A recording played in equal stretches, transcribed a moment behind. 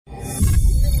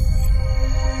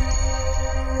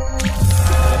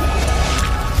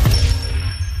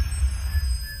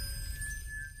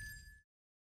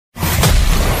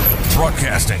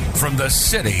From the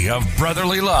city of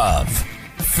brotherly love,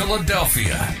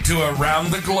 Philadelphia, to around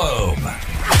the globe.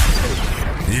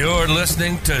 You're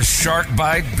listening to Shark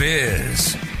Bite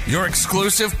Biz, your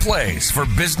exclusive place for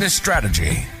business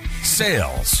strategy,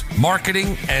 sales,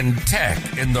 marketing, and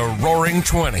tech in the roaring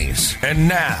 20s. And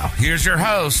now, here's your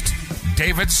host,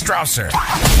 David Strausser.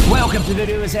 Welcome to the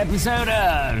newest episode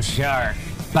of Shark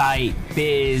Bite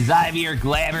Biz. I'm your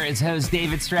glamorous host,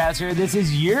 David Strausser. This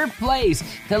is your place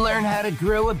to learn how to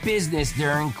grow a business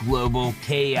during global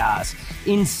chaos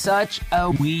in such a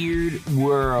weird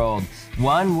world.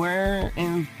 One where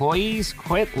employees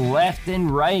quit left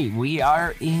and right. We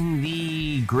are in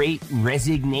the great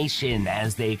resignation,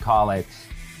 as they call it.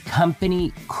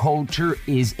 Company culture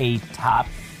is a top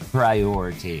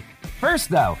priority. First,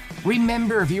 though,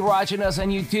 remember, if you're watching us on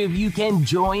YouTube, you can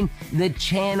join the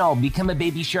channel. Become a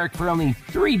baby shark for only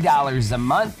 $3 a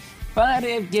month. But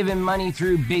if giving money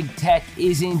through big tech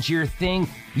isn't your thing,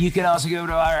 you can also go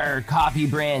to our coffee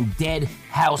brand,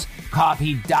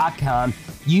 deadhousecoffee.com.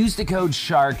 Use the code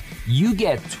SHARK. You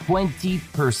get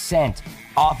 20%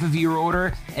 off of your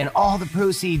order, and all the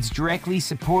proceeds directly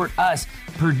support us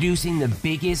producing the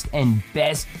biggest and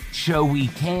best show we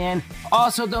can.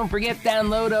 Also, don't forget,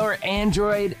 download our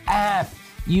Android app.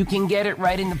 You can get it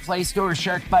right in the Play Store.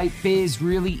 Shark Bite Biz,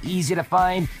 really easy to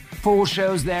find. Full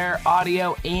shows there,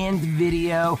 audio and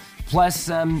video, plus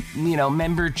some,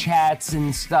 member chats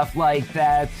and stuff like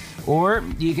that. Or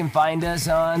you can find us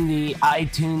on the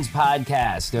iTunes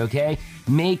podcast, okay?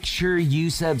 Make sure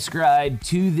you subscribe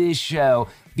to this show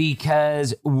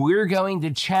because we're going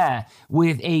to chat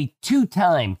with a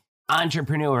two-time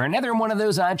entrepreneur. Another one of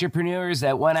those entrepreneurs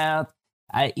that went out,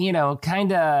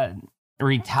 kind of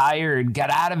retired, got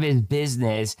out of his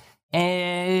business,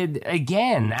 and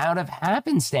again, out of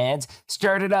happenstance,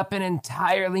 started up an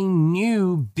entirely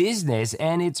new business.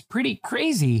 And it's pretty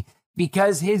crazy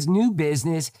because his new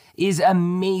business is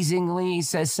amazingly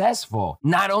successful.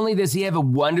 Not only does he have a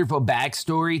wonderful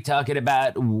backstory talking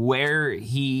about where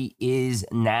he is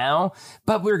now,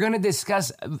 but we're going to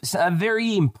discuss a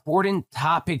very important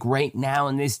topic right now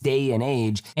in this day and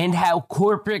age, and how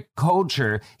corporate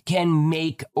culture can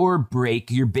make or break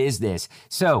your business.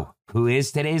 So, who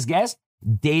is today's guest?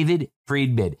 David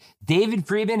Friedman. David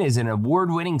Friedman is an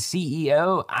award-winning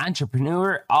CEO,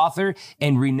 entrepreneur, author,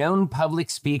 and renowned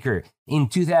public speaker. In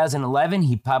 2011,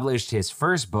 he published his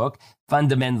first book,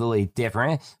 Fundamentally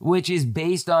Different, which is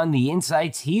based on the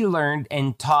insights he learned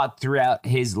and taught throughout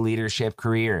his leadership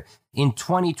career. In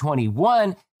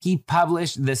 2021, he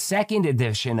published the second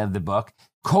edition of the book,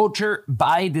 Culture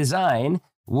by Design,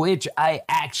 which I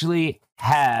actually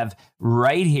have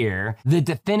right here, the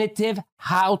definitive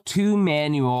how-to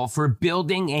manual for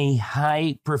building a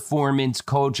high-performance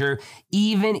culture,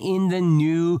 even in the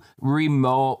new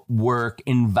remote work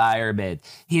environment.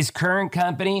 His current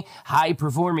company, High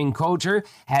Performing Culture,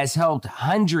 has helped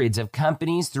hundreds of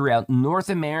companies throughout North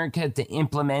America to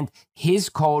implement his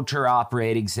culture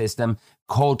operating system,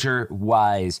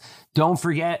 CultureWise. Don't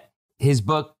forget his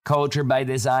book, Culture by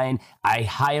Design. I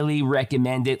highly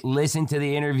recommend it. Listen to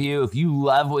the interview. If you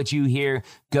love what you hear,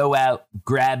 go out,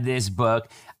 grab this book.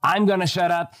 I'm going to shut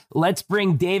up. Let's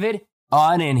bring David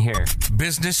on in here.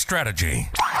 Business strategy.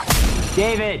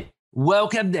 David,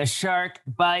 welcome to Shark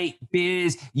Bite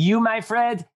Biz. You, my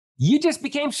friend, you just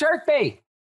became Shark Bait.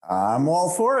 I'm all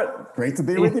for it. Great to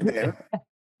be with you, David.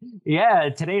 Yeah,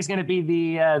 today's going to be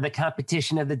the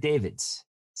competition of the Davids.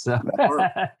 So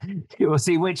we'll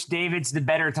see which David's the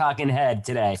better talking head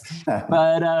today.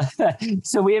 But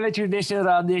so we have a tradition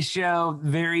on this show,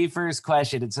 very first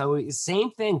question. And so same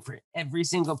thing for every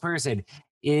single person,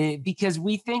 because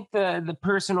we think the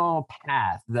personal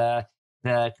path, the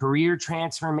career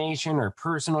transformation or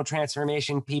personal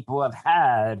transformation people have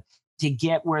had to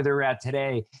get where they're at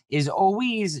today is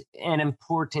always an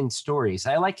important story.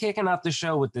 So I like kicking off the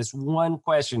show with this one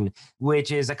question,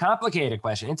 which is a complicated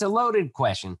question. It's a loaded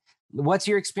question. What's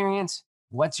your experience?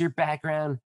 What's your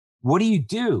background? What do you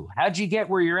do? How'd you get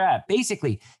where you're at?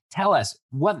 Basically, tell us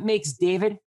what makes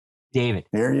David, David.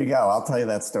 Here you go. I'll tell you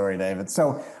that story, David.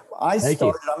 So I'm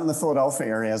in the Philadelphia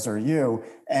area, as are you,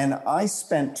 and I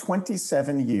spent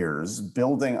 27 years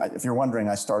building, if you're wondering,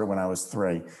 I started when I was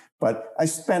 3, but I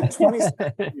spent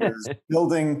 27 years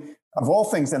building, of all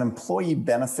things, an employee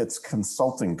benefits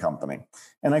consulting company.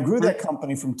 And I grew that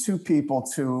company from 2 people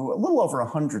to a little over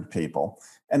 100 people.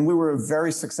 And we were a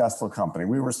very successful company.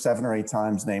 We were 7 or 8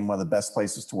 times named one of the best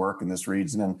places to work in this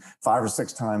region and 5 or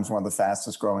 6 times one of the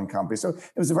fastest growing companies. So it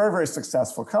was a very, very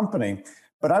successful company.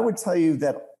 But I would tell you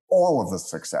that all of the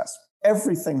success,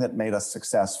 everything that made us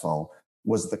successful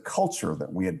was the culture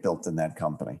that we had built in that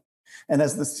company. And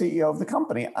as the CEO of the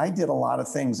company, I did a lot of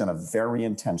things in a very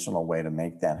intentional way to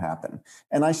make that happen.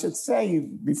 And I should say,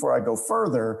 before I go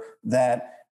further,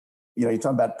 that you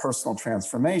talk about personal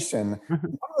transformation. Mhm.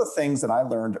 One of the things that I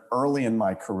learned early in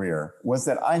my career was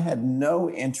that I had no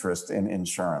interest in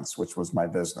insurance, which was my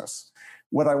business.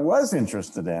 What I was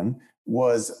interested in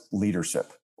was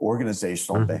leadership,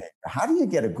 organizational behavior. How do you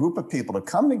get a group of people to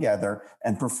come together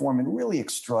and perform in really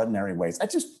extraordinary ways? I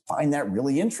just find that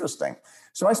really interesting.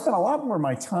 So I spent a lot more of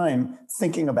my time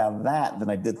thinking about that than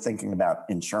I did thinking about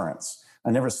insurance.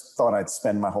 I never thought I'd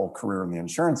spend my whole career in the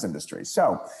insurance industry.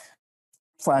 So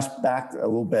flash back a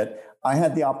little bit, I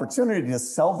had the opportunity to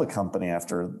sell the company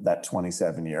after that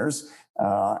 27 years.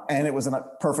 And it was a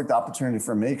perfect opportunity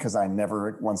for me because I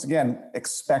never, once again,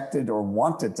 expected or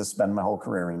wanted to spend my whole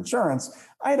career in insurance.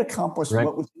 I had accomplished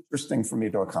what was interesting for me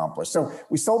to accomplish. So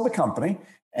we sold the company.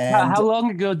 And how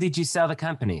long ago did you sell the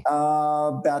company?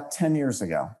 About 10 years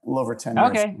ago, a little over 10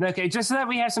 years. Okay. Just so that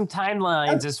we have some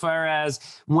timelines as far as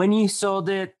when you sold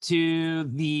it to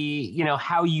the,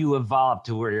 how you evolved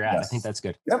to where you're at. Yes. I think that's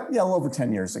good. Yep. Yeah, a little over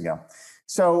 10 years ago.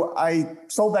 So I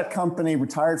sold that company,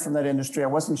 retired from that industry. I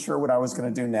wasn't sure what I was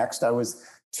going to do next. I was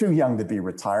too young to be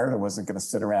retired. I wasn't going to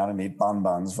sit around and eat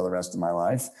bonbons for the rest of my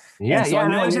life. And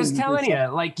I was just telling you,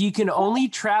 like, you can only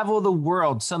travel the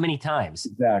world so many times.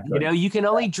 Exactly. You can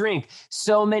only drink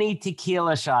so many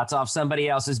tequila shots off somebody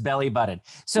else's belly button.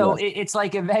 So it's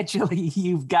like eventually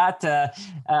you've got to,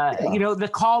 the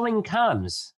calling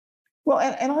comes. Well,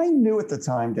 and I knew at the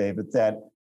time, David,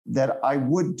 that I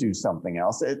would do something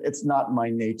else. It's not my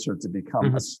nature to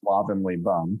become a slovenly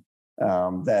bum.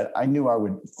 That I knew I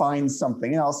would find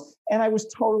something else. And I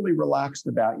was totally relaxed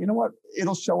about, what,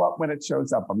 it'll show up when it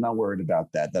shows up. I'm not worried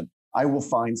about that I will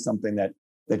find something that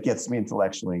gets me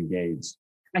intellectually engaged.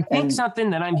 I think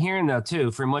something that I'm hearing, though, too,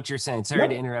 from what you're saying, sorry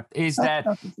to interrupt, is that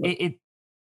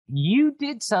you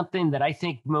did something that I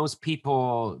think most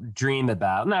people dream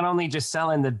about, not only just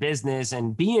selling the business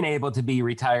and being able to be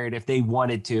retired if they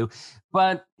wanted to,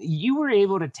 but you were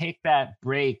able to take that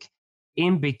break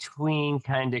in between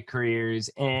kind of careers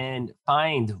and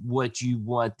find what you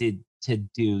wanted to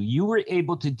do. You were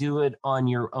able to do it on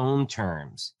your own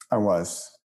terms. I was.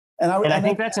 And I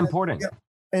think that's important.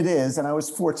 It is. And I was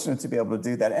fortunate to be able to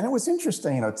do that. And it was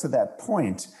interesting, to that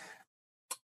point,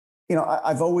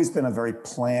 I've always been a very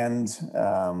planned,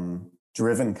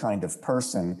 driven kind of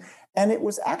person. And it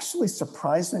was actually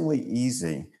surprisingly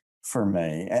easy for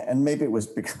me. And maybe it was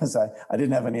because I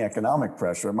didn't have any economic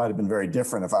pressure. It might have been very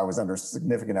different if I was under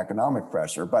significant economic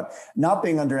pressure, but not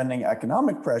being under any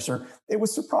economic pressure, it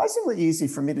was surprisingly easy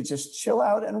for me to just chill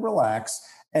out and relax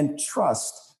and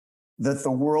trust that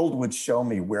the world would show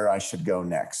me where I should go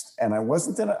next. And I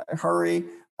wasn't in a hurry.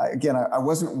 I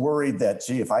wasn't worried that,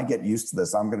 gee, if I get used to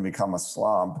this, I'm going to become a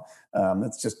slob.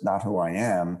 That's just not who I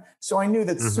am. So I knew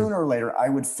that sooner or later I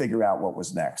would figure out what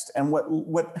was next. And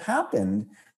what happened,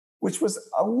 which was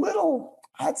a little,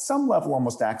 at some level,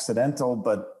 almost accidental,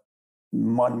 but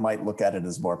one might look at it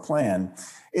as more planned,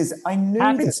 is I knew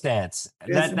happenstance.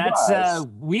 That's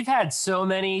we've had so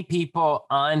many people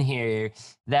on here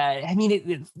that,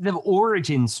 the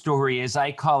origin story, as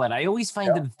I call it, I always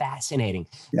find them fascinating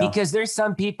because there's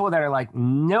some people that are like,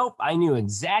 nope, I knew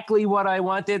exactly what I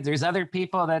wanted. There's other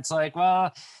people that's like,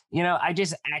 well, I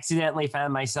just accidentally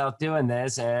found myself doing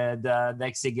this. And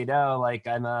next thing you know, like,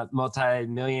 I'm a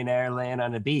multi-millionaire laying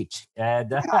on a beach.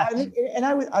 And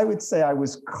I would say I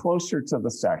was closer to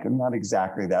the second, not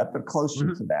exactly that, but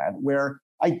closer to that, where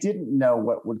I didn't know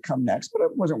what would come next, but I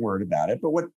wasn't worried about it.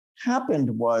 But what happened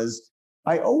was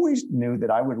I always knew that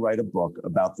I would write a book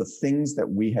about the things that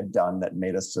we had done that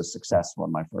made us so successful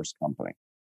in my first company.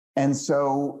 And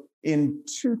so in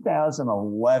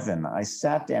 2011, I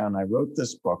sat down, I wrote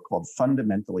this book called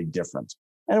Fundamentally Different.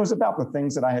 And it was about the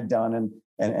things that I had done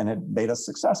and had made us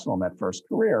successful in that first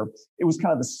career. It was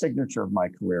kind of the signature of my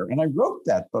career. And I wrote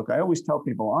that book. I always tell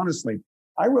people, honestly,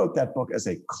 I wrote that book as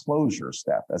a closure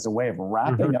step, as a way of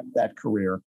wrapping up that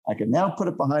career. I can now put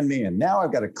it behind me, and now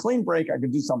I've got a clean break. I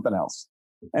can do something else.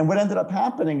 And what ended up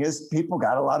happening is people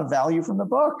got a lot of value from the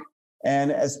book.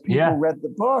 And as people read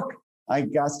the book, I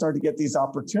started to get these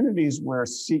opportunities where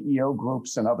CEO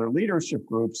groups and other leadership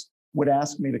groups would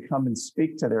ask me to come and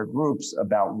speak to their groups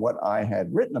about what I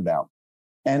had written about.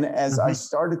 And as I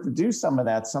started to do some of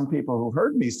that, some people who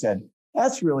heard me said,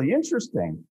 that's really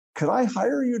interesting. Could I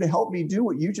hire you to help me do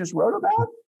what you just wrote about?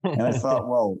 And I thought,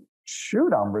 well,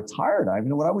 shoot, I'm retired. I don't even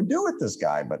know what I would do with this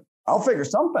guy, but I'll figure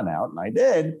something out. And I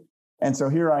did. And so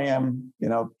here I am,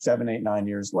 7, 8, 9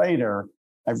 years later.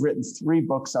 I've written 3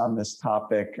 books on this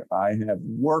topic. I've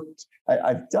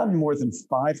done more than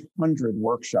 500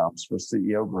 workshops for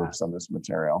CEO groups on this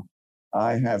material.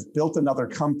 I have built another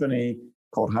company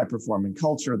called High Performing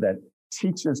Culture that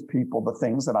teaches people the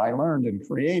things that I learned and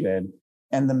created.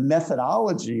 And the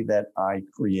methodology that I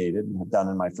created and have done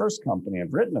in my first company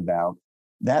I've written about,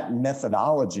 that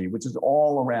methodology, which is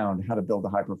all around how to build a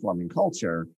high performing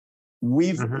culture,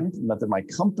 we've implemented, my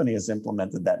company has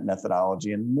implemented that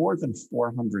methodology in more than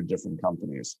 400 different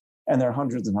companies. And there are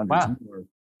hundreds and hundreds more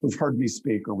who've heard me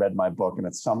speak or read my book and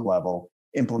at some level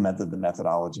implemented the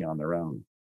methodology on their own.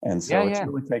 And so it's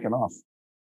really taken off.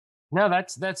 No,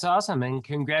 that's awesome. And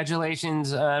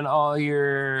congratulations on all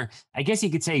your, I guess you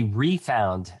could say,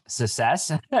 refound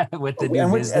success with the new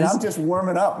business. And I'm just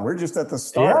warming up. We're just at the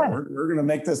start. Yeah. We're going to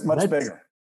make this much bigger.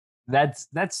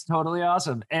 That's totally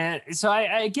awesome. And so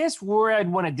I guess where I'd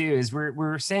want to do is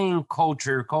we're saying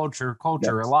culture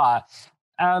a lot.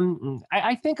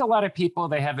 I think a lot of people,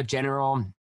 they have a general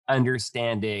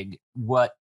understanding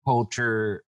what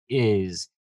culture is,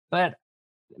 but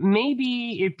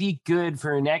maybe it'd be good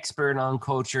for an expert on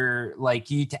culture like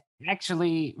you to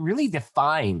actually really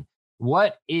define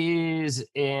what is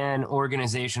an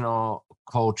organizational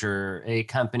culture, a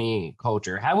company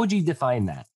culture. How would you define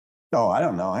that? Oh, I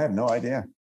don't know. I have no idea.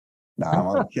 No, I'm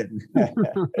only kidding.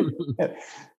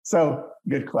 So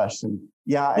good question.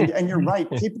 Yeah. And you're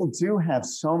right. People do have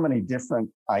so many different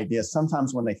ideas.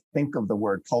 Sometimes when they think of the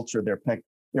word culture,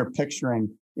 they're picturing,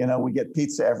 we get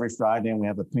pizza every Friday and we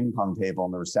have a ping pong table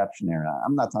in the reception area.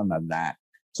 I'm not talking about that.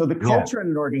 So the culture in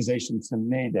an organization, to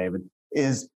me, David,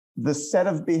 is the set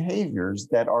of behaviors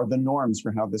that are the norms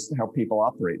for how people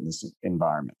operate in this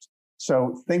environment.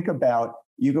 So think about,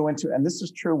 you go into, and this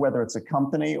is true whether it's a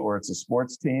company or it's a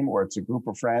sports team or it's a group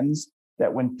of friends,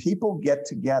 that when people get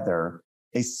together,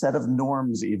 a set of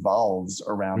norms evolves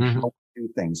around how we do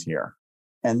things here.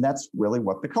 And that's really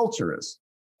what the culture is.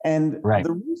 And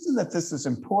the reason that this is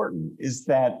important is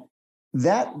that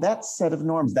set of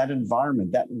norms, that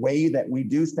environment, that way that we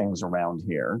do things around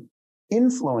here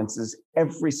influences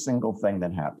every single thing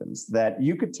that happens. That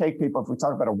you could take people, if we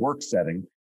talk about a work setting,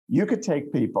 you could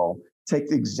take the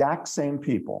exact same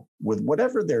people with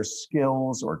whatever their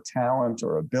skills or talent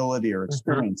or ability or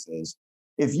experience is.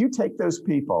 If you take those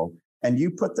people and you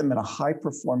put them in a high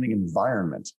performing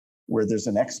environment where there's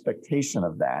an expectation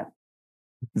of that,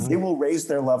 they will raise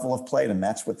their level of play to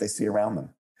match what they see around them.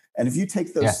 And if you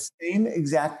take those same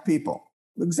exact people,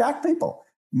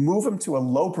 move them to a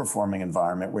low performing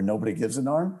environment where nobody gives a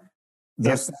darn,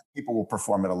 those people will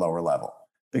perform at a lower level,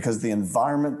 because the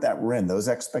environment that we're in, those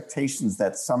expectations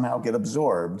that somehow get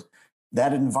absorbed,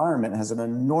 that environment has an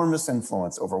enormous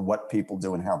influence over what people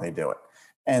do and how they do it.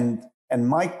 And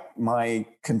my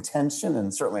contention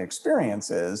and certainly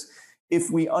experience is, if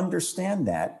we understand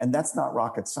that, and that's not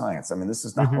rocket science. I mean, this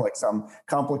is not like some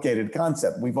complicated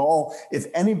concept. If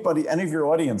any of your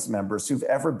audience members who've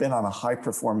ever been on a high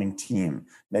performing team,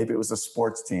 maybe it was a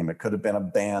sports team, it could have been a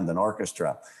band, an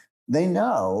orchestra, they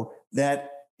know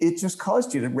that it just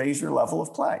caused you to raise your level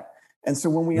of play. And so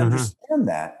when we understand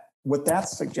that, what that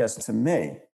suggests to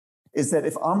me is that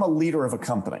if I'm a leader of a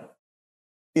company,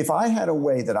 if I had a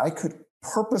way that I could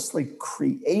purposely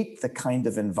create the kind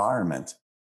of environment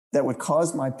that would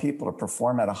cause my people to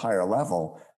perform at a higher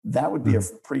level, that would be a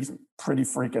pretty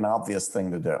freaking obvious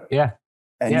thing to do. Yeah.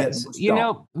 And yet,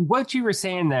 what you were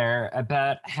saying there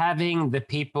about having the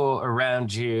people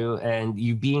around you and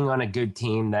you being on a good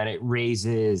team, that it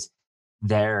raises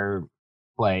their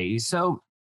play. So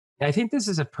I think this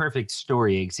is a perfect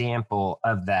example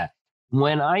of that.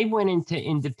 When I went into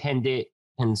independent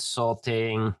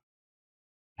consulting,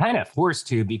 kind of forced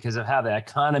to because of how the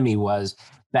economy was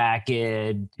back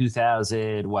in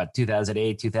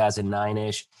 2008,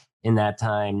 2009-ish, in that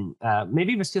time.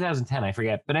 Maybe it was 2010, I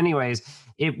forget. But anyways,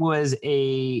 it was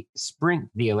a Sprint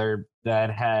dealer that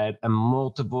had a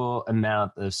multiple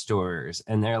amount of stores.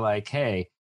 And they're like, hey,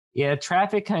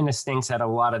 traffic kind of stinks at a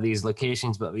lot of these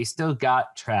locations, but we still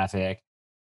got traffic.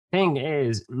 Thing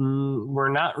is, we're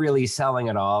not really selling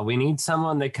at all. We need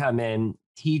someone to come in,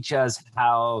 teach us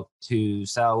how to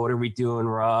sell. What are we doing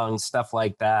wrong? Stuff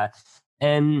like that.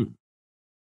 And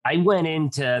I went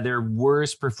into their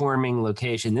worst performing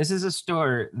location. This is a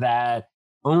store that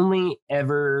only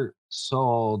ever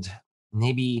sold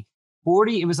maybe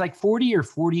 40. It was like 40 or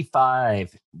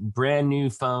 45 brand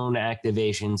new phone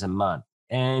activations a month.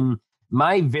 And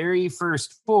my very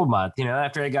first full month,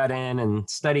 after I got in and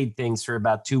studied things for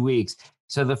about 2 weeks.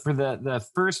 So for the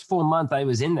first full month I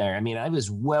was in there, I mean, I was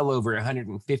well over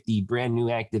 150 brand new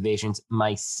activations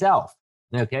myself.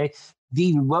 Okay.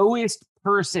 The lowest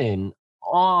person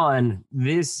on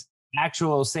this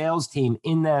actual sales team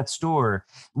in that store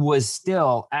was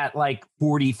still at like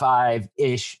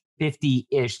 45-ish,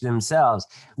 50-ish themselves,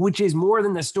 which is more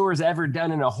than the store's ever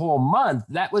done in a whole month.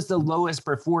 That was the lowest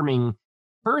performing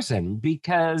person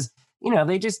because,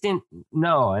 they just didn't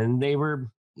know. And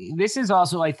this is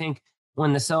also, I think,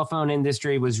 when the cell phone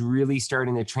industry was really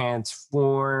starting to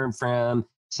transform from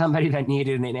somebody that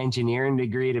needed an engineering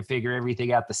degree to figure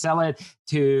everything out to sell it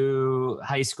to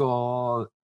high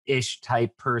school-ish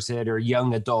type person or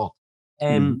young adult.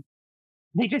 And Mhm.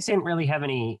 they just didn't really have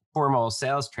any formal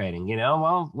sales training,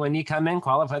 Well, when you come in,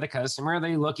 qualify the customer,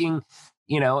 they looking,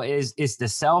 is the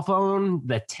cell phone,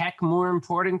 the tech more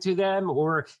important to them,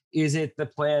 or is it the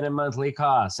plan and monthly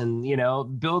costs? And,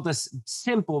 build a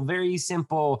simple, very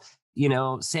simple,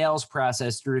 sales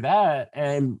process through that.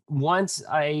 And once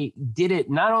I did it,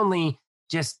 not only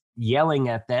just yelling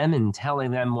at them and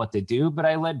telling them what to do, but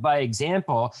I led by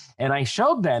example and I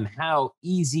showed them how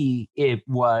easy it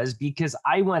was because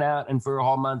I went out and for a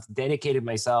whole month dedicated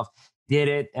myself, did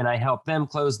it, and I helped them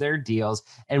close their deals.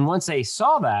 And once they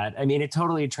saw that, I mean, it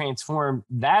totally transformed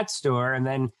that store. And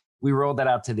then we rolled that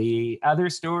out to the other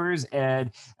stores.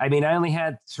 And I mean, I only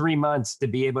had 3 months to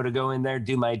be able to go in there,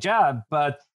 do my job.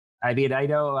 But I mean, I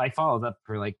know I followed up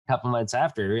for like a couple months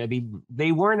after. I mean,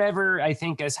 they weren't ever, I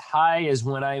think, as high as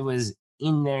when I was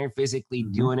in there physically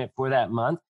Mhm. doing it for that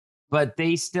month, but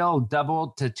they still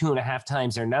doubled to 2.5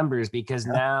 times their numbers because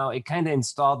Yeah. now it kind of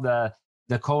installed the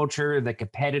culture, the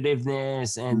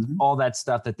competitiveness, and Mhm. all that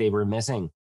stuff that they were missing.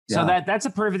 So Yeah. that's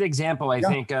a perfect example, I Yeah.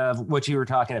 think, of what you were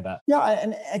talking about. Yeah,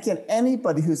 and again,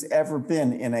 anybody who's ever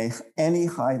been in any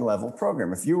high level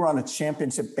program, if you were on a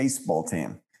championship baseball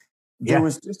team, there Yeah.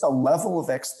 was just a level of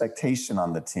expectation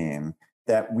on the team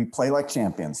that we play like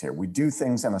champions here. We do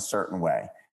things in a certain way,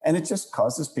 and it just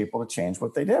causes people to change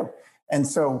what they do. And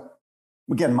so,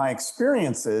 again, my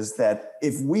experience is that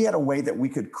if we had a way that we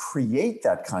could create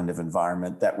that kind of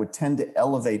environment that would tend to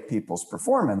elevate people's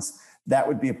performance, that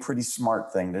would be a pretty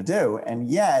smart thing to do. And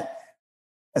yet,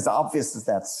 as obvious as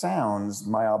that sounds,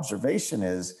 my observation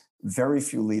is very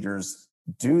few leaders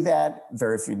do that.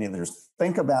 Very few leaders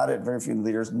think about it. Very few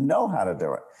leaders know how to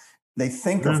do it. They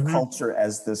think of Hmm. culture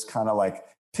as this kind of like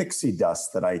pixie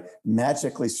dust that I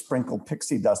magically sprinkle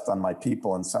pixie dust on my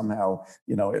people and somehow,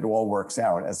 it all works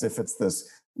out as if it's this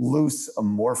loose,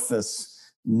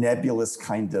 amorphous, nebulous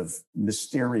kind of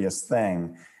mysterious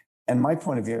thing. And my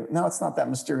point of view, no, it's not that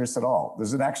mysterious at all.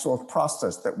 There's an actual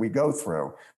process that we go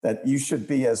through that you should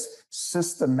be as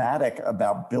systematic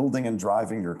about building and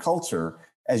driving your culture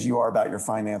as you are about your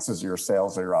finances, or your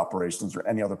sales, or your operations, or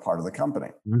any other part of the company.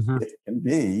 Hmm. It can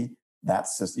be that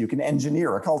system. You can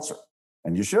engineer a culture,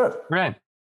 and you should. Right.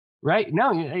 Right.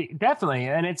 No, definitely.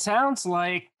 And it sounds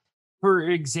like, for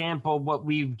example, what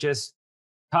we've just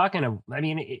talking of, I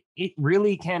mean, it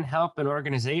really can help an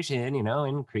organization,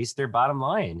 increase their bottom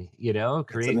line, It's an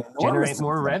generate enormous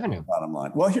more influence on revenue. the bottom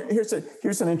line. Well,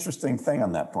 here's an interesting thing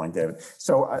on that point, David.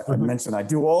 So I Hmm. mentioned I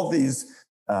do all these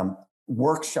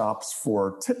workshops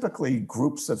for typically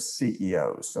groups of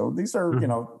CEOs. So these are,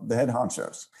 Hmm. the head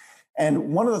honchos.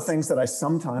 And one of the things that I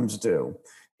sometimes do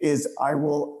is I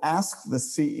will ask the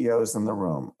CEOs in the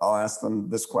room, I'll ask them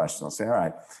this question. I'll say, all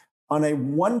right, on a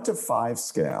 1 to 5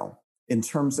 scale, in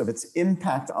terms of its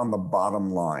impact on the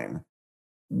bottom line,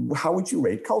 how would you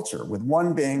rate culture? With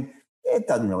 1 being, it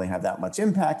doesn't really have that much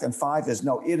impact, and 5 is,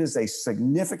 no, it is a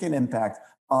significant impact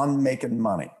on making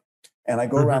money. And I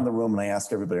go around Hmm. the room and I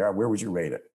ask everybody, all right, where would you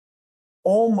rate it?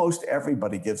 Almost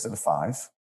everybody gives it a 5.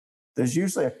 There's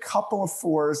usually a couple of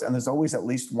 4s, and there's always at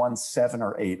least one 7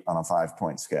 or 8 on a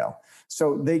 5-point scale.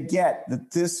 So they get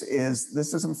that this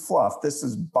isn't fluff. This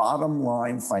is bottom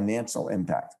line financial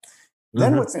impact.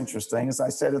 Then Hmm. what's interesting is I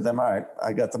say to them, all right,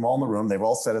 I got them all in the room. They've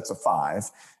all said it's a 5.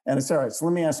 And it's all right. So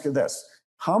let me ask you this.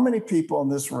 How many people in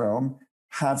this room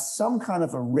have some kind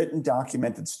of a written,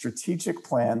 documented strategic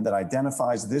plan that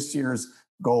identifies this year's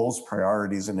goals,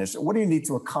 priorities, initiatives? What do you need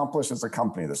to accomplish as a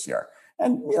company this year?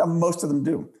 And most of them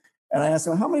do. And I ask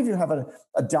them, how many of you have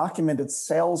a documented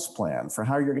sales plan for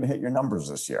how you're going to hit your numbers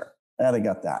this year? And they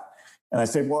got that. And I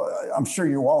say, well, I'm sure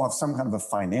you all have some kind of a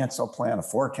financial plan, a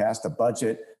forecast, a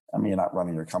budget. I mean, you're not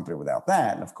running your company without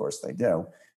that. And of course they do.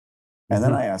 And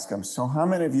then Hmm. I ask them, so how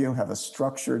many of you have a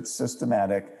structured,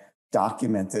 systematic,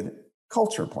 documented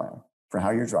culture plan for how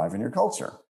you're driving your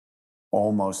culture?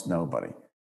 Almost nobody.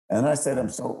 And then I say to them,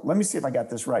 so let me see if I got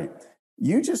this right.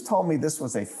 You just told me this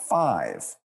was a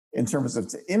 5 in terms of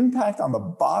its impact on the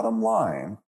bottom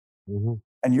line, Hmm.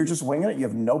 and you're just winging it. You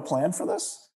have no plan for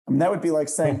this. I mean, that would be like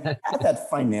saying, that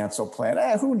financial plan,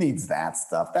 who needs that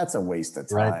stuff? That's a waste of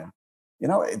Right. time.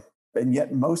 And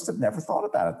yet most have never thought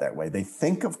about it that way. They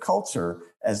think of culture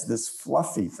as this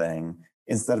fluffy thing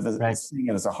instead of Right. seeing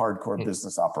it as a hardcore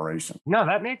business operation. No,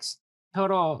 that makes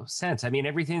total sense. I mean,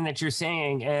 everything that you're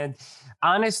saying. And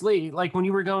honestly, like when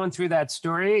you were going through that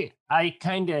story, I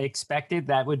kind of expected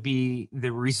that would be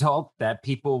the result, that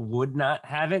people would not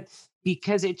have it,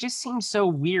 because it just seems so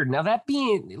weird. Now, that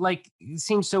being like, it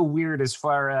seems so weird as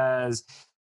far as,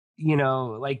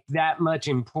 like that much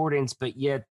importance, but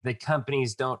yet the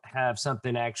companies don't have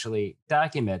something actually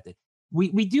documented.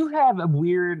 We do have a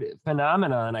weird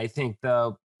phenomenon, I think,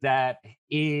 though, that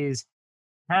is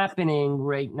happening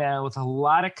right now with a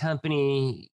lot of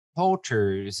company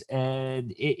cultures.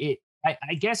 And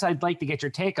I guess I'd like to get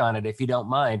your take on it, if you don't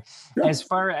mind. As Sure.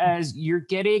 far as you're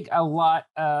getting a lot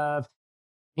of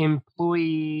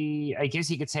employee, I guess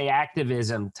you could say,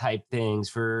 activism type things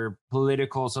for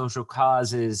political, social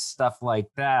causes, stuff like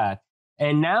that.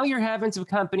 And now you're having some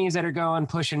companies that are going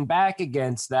pushing back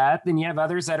against that. Then you have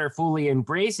others that are fully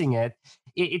embracing it.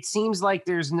 It seems like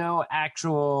there's no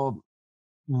actual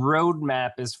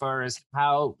roadmap as far as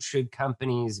how should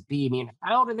companies be. I mean,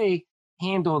 how do they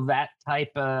handle that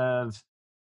type of,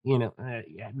 yeah,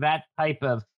 that type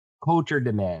of culture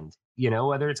demand?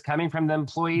 Whether it's coming from the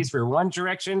employees for one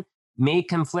direction, may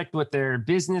conflict with their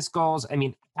business goals. I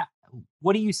mean,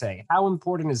 what do you say? How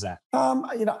important is that?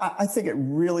 I think it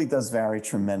really does vary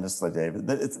tremendously, David.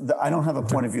 I don't have a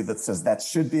point of view that says that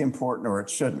should be important or it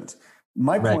shouldn't.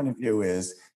 My Right. point of view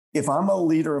is, if I'm a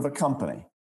leader of a company,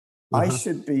 I Hmm.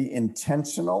 should be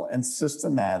intentional and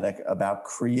systematic about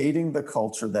creating the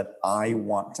culture that I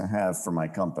want to have for my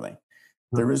company.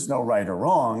 There is no right or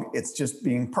wrong. It's just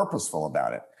being purposeful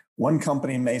about it. One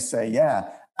company may say, yeah,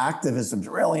 activism is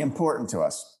really important to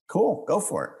us. Cool, go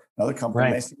for it. Another company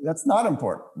may Right. say, that's not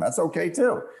important. That's okay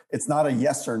too. It's not a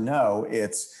yes or no.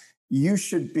 It's, you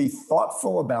should be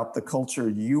thoughtful about the culture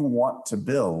you want to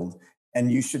build,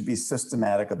 and you should be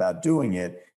systematic about doing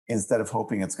it instead of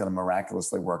hoping it's going to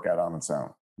miraculously work out on its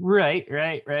own. Right,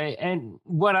 right, right. And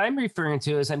what I'm referring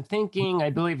to is, I'm thinking, I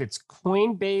believe it's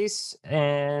Coinbase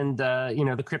and the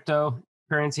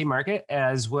cryptocurrency market,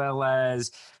 as well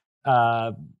as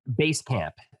uh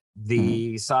Basecamp, Mhm.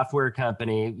 the software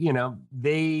company.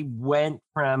 They went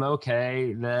from,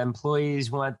 okay, the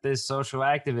employees want this social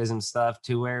activism stuff,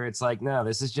 to where it's like, no,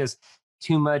 this is just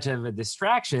too much of a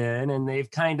distraction. And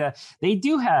they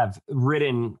do have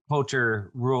written culture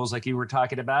rules, like you were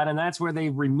talking about, and that's where they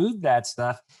removed that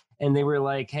stuff. And they were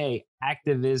like, hey,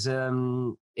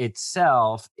 activism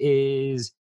itself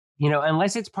is,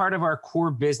 unless it's part of our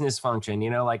core business function,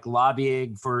 like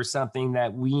lobbying for something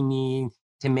that we need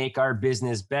to make our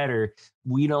business better,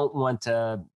 we don't want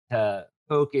to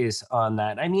focus on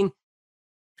that. I mean,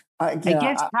 I Again,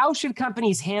 guess, how should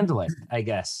companies handle it, I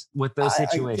guess, with those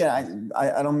situations?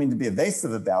 I don't mean to be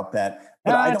evasive about that,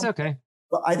 but Ah, it's okay.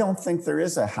 I don't think there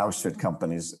is a how should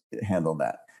companies handle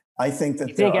that. I think You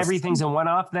that there think are everything's some, a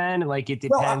one-off then? Like, it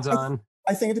well, depends on.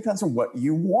 I think it depends on what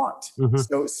you want. Mhm.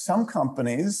 So some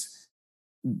companies,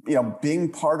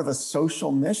 being part of a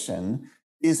social mission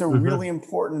is a really Mhm.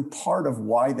 important part of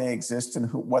why they exist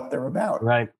and what they're about.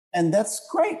 Right. And that's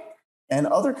great. And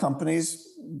other companies,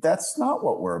 that's not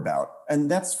what we're about. And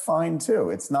that's fine too.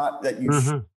 It's not that you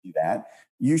should Mhm. be that.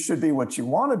 You should be what you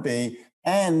want to be.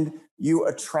 And you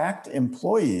attract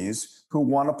employees who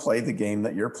want to play the game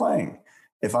that you're playing.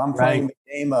 If I'm playing Right.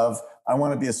 the game of, I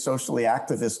want to be a socially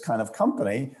activist kind of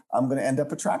company, I'm going to end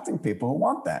up attracting people who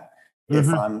want that. If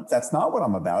Mhm. that's not what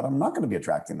I'm about, I'm not going to be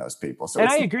attracting those people. So And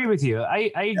I it's, agree with you.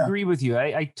 I yeah. agree with you.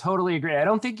 I totally agree. I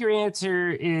don't think your answer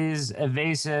is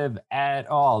evasive at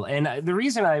all. And the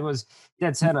reason I was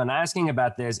dead set on asking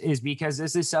about this is because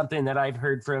this is something that I've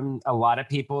heard from a lot of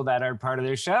people that are part of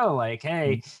their show. Like,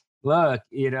 hey, look,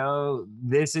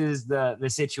 this is the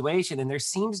situation, and there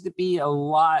seems to be a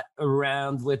lot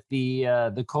around with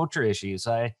the culture issues.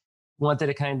 So I wanted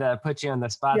to kind of put you on the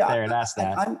spot Yeah, there and ask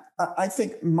that. I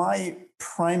think my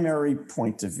primary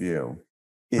point of view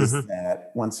is Hmm.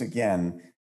 that, once again,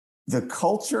 the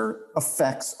culture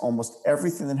affects almost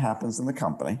everything that happens in the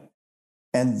company.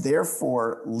 And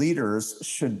therefore, leaders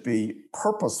should be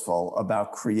purposeful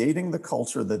about creating the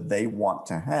culture that they want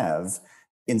to have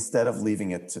instead of leaving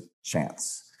it to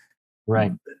chance.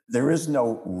 Right. There is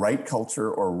no right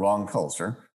culture or wrong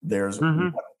culture. There's Hmm.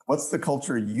 what's the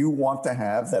culture you want to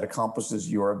have that accomplishes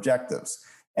your objectives.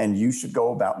 And you should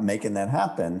go about making that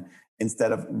happen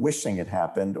instead of wishing it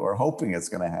happened or hoping it's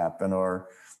going to happen. Or,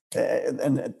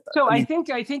 and So I I mean, think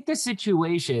I think the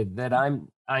situation that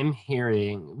I'm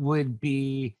hearing would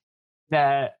be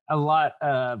that a lot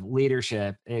of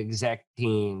leadership exec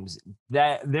teams,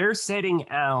 that they're setting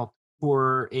out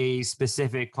for a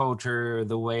specific culture,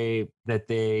 the way that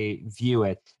they view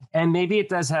it. And maybe it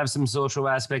does have some social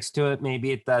aspects to it.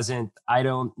 Maybe it doesn't. I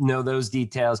don't know those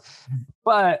details.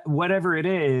 But whatever it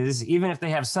is, even if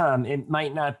they have some, it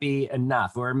might not be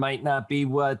enough, or it might not be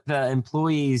what the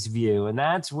employees view. And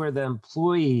that's where the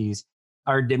employees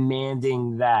are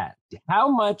demanding that. How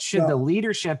much should the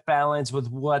leadership balance with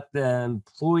what the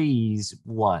employees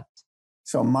want?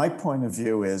 So my point of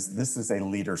view is this is a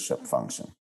leadership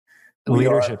function.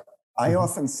 Leadership. I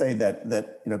often say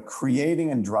that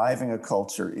creating and driving a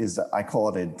culture is, I call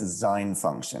it a design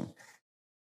function.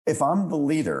 If I'm the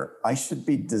leader, I should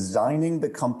be designing the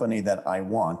company that I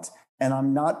want, and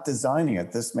I'm not designing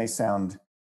it. This may sound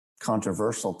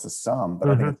controversial to some, but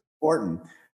I think it's important.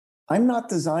 I'm not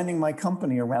designing my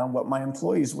company around what my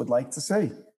employees would like to see.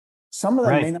 Some of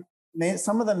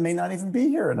them may not even be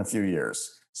here in a few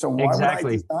years. So why would I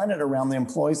design it around the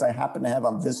employees I happen to have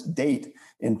on this date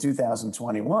in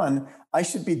 2021? I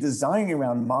should be designing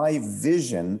around my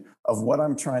vision of what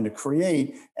I'm trying to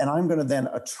create, and I'm going to then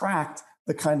attract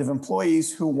the kind of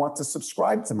employees who want to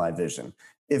subscribe to my vision.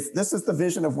 If this is the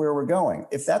vision of where we're going,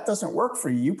 if that doesn't work for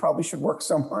you, you probably should work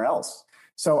somewhere else.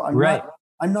 So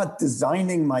I'm not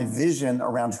designing my vision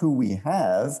around who we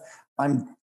have.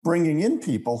 I'm bringing in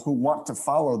people who want to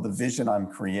follow the vision I'm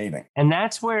creating. And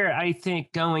that's where I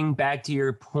think, going back to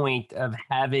your point of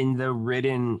having the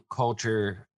written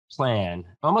culture plan,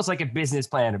 almost like a business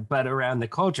plan, but around the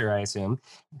culture, I assume,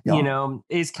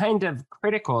 is kind of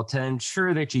critical to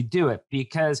ensure that you do it.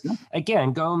 Because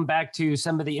again, going back to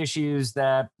some of the issues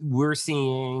that we're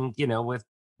seeing, with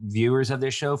viewers of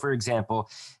this show, for example,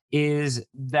 is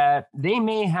that they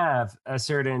may have a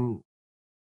certain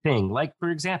thing. Like,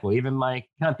 for example, even my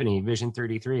company, Vision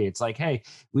 33, it's like, hey,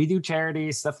 we do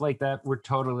charity, stuff like that. We're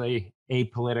totally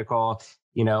apolitical.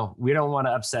 We don't want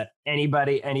to upset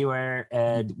anybody anywhere.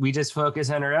 And we just focus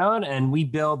on our own, and we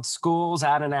build schools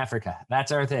out in Africa.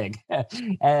 That's our thing.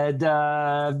 And and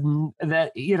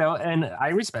I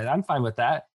respect, I'm fine with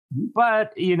that.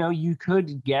 But, you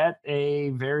could get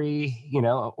a very,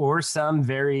 or some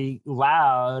very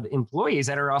loud employees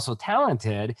that are also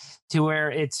talented, to where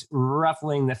it's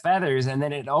ruffling the feathers. And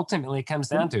then it ultimately comes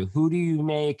down to, who do you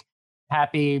make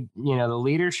happy? The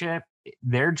leadership,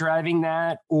 they're driving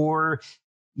that, or,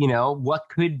 what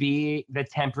could be the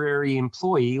temporary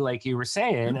employee, like you were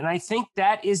saying. And I think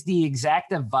that is the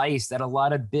exact advice that a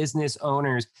lot of business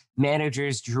owners,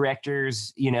 managers,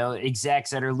 directors,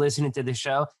 execs that are listening to the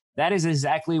show, that is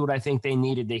exactly what I think they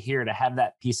needed to hear, to have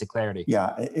that piece of clarity.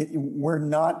 Yeah, we're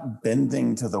not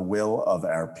bending to the will of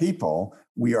our people.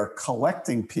 We are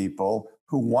collecting people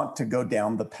who want to go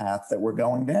down the path that we're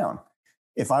going down.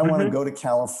 If I want to go to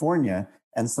California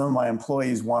and some of my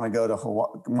employees want to go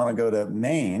to go to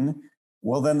Maine,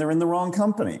 well, then they're in the wrong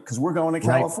company, because we're going to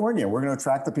California. Right. We're going to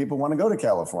attract the people who want to go to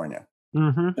California.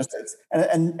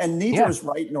 And neither is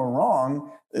right nor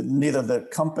wrong, neither the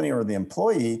company or the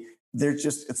employee.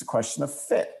 It's a question of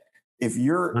fit. If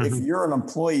you're an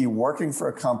employee working for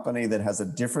a company that has a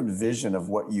different vision of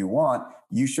what you want,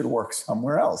 you should work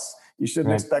somewhere else. You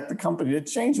shouldn't expect the company to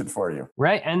change it for you.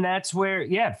 Right. And that's where,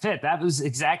 fit. That was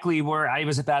exactly where I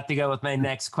was about to go with my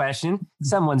next question.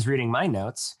 Someone's reading my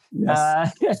notes.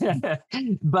 Yes.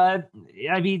 But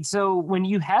I mean, so when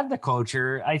you have the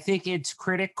culture, I think it's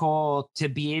critical to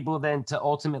be able then to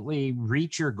ultimately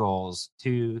reach your goals,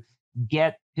 to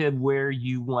get to where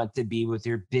you want to be with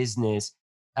your business,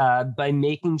 by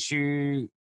making sure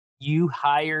you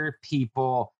hire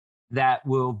people that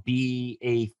will be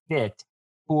a fit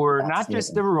for not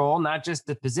just the role, not just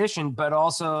the position, but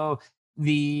also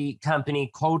the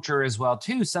company culture as well,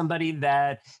 too. Somebody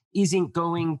that isn't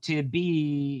going to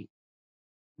be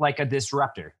like a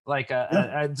disruptor, like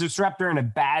a disruptor in a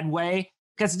bad way.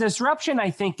 Because disruption,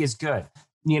 I think, is good.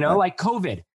 Like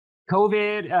COVID,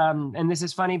 and this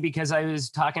is funny because I was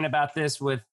talking about this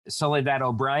with Soledad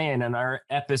O'Brien in our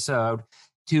episode,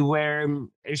 to where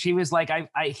she was like,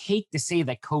 I hate to say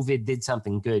that COVID did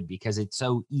something good because it's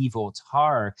so evil, it's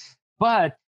horror.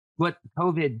 But what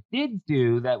COVID did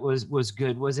do that was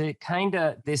good was it kind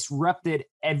of disrupted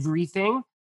everything,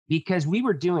 because we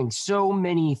were doing so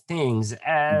many things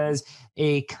as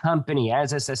a company,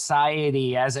 as a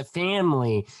society, as a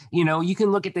family. You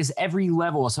can look at this every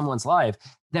level of someone's life,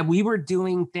 that we were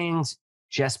doing things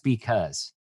just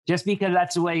because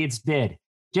that's the way it's been,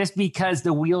 just because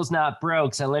the wheel's not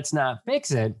broke, so let's not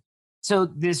fix it. So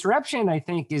disruption, I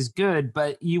think, is good,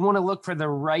 but you want to look for the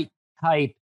right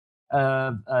type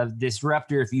of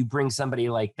disruptor if you bring somebody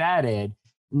like that in,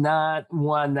 not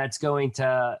one that's going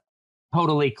to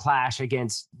totally clash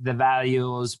against the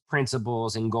values,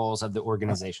 principles, and goals of the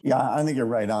organization. Yeah, I think you're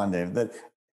right on, Dave. That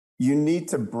you need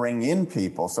to bring in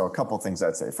people. So a couple of things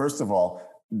I'd say. First of all,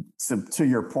 to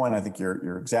your point, I think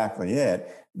you're exactly it,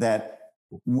 that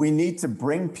we need to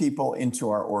bring people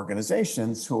into our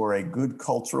organizations who are a good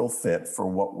cultural fit for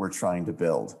what we're trying to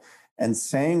build. And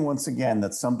saying once again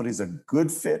that somebody's a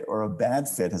good fit or a bad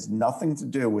fit has nothing to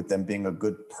do with them being a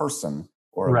good person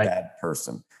or a bad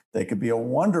person. They could be a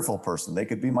wonderful person. They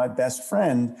could be my best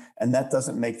friend, and that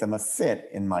doesn't make them a fit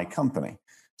in my company.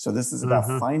 So this is about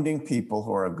finding people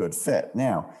who are a good fit.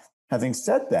 Now, having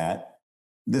said that,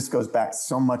 this goes back,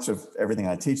 so much of everything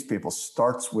I teach people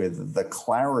starts with the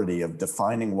clarity of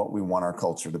defining what we want our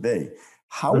culture to be.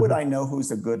 How would I know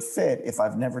who's a good fit if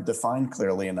I've never defined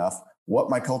clearly enough what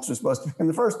my culture is supposed to be in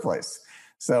the first place?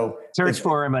 So search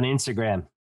for him on Instagram.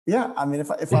 Yeah, I mean,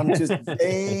 if I'm just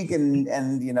vague and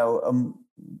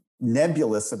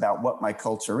nebulous about what my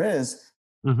culture is,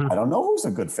 I don't know who's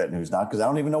a good fit and who's not, because I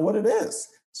don't even know what it is.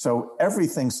 So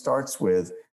everything starts with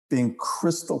being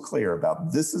crystal clear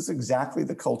about, this is exactly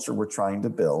the culture we're trying to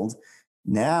build.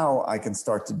 Now I can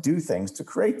start to do things to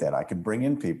create that. I can bring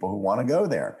in people who want to go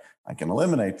there. I can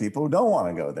eliminate people who don't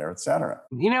want to go there, et cetera.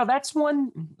 That's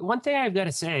one thing I've got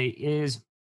to say is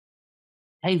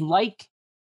I like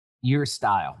your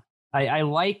style. I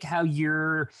like how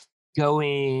you're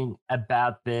going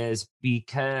about this,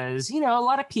 because, a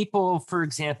lot of people, for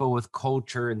example, with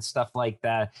culture and stuff like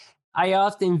that, I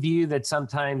often view that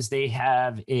sometimes they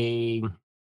have a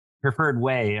preferred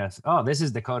way of, oh, this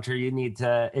is the culture you need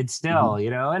to instill,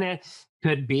 and it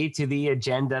could be to the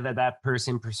agenda that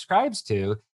person prescribes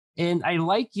to. And I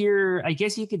like your, I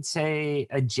guess you could say,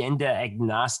 agenda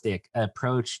agnostic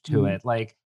approach to it.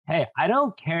 Like, hey, I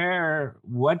don't care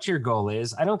what your goal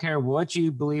is. I don't care what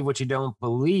you believe, what you don't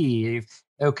believe.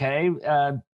 Okay.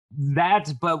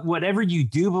 But whatever you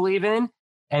do believe in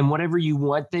and whatever you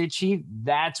want to achieve,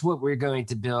 that's what we're going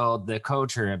to build the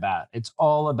culture about. It's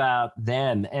all about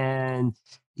them. And,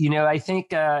 I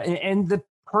think, and the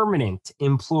permanent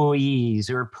employees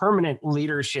or permanent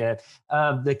leadership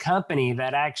of the company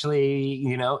that actually,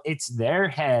 it's their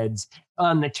heads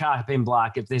on the chopping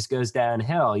block if this goes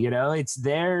downhill. It's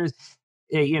theirs.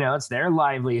 It's their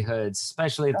livelihoods,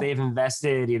 especially if they've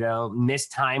invested,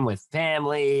 missed time with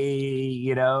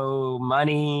family,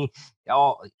 money,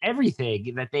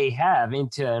 everything that they have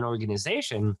into an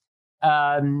organization.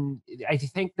 I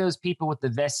think those people with the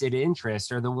vested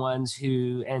interest are the ones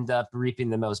who end up reaping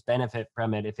the most benefit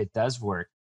from it if it does work.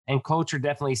 And culture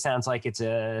definitely sounds like it's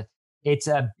a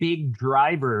big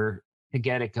driver to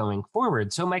get it going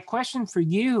forward. So my question for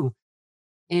you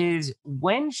is,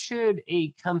 when should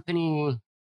a company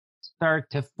start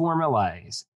to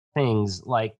formalize things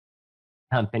like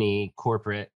company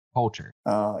corporate culture?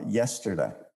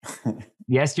 Yesterday.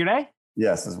 Yesterday?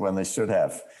 Yes, is when they should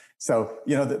have. So,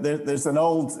 there's an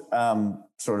old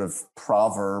sort of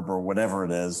proverb or whatever it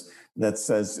is that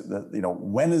says that,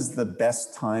 when is the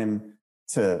best time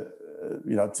to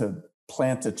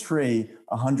plant a tree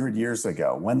 100 years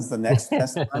ago? When's the next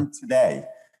best time? Today.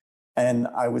 And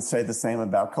I would say the same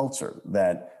about culture,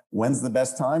 that when's the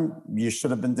best time? You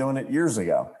should have been doing it years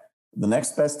ago. The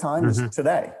next best time is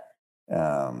today.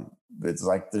 It's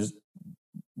like there's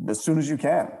as soon as you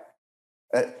can.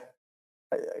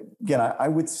 Again, I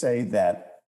would say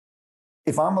that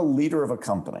if I'm a leader of a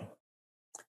company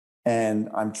and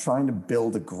I'm trying to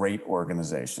build a great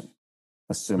organization,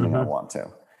 assuming I want to,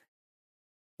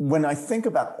 when I think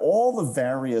about all the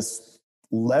various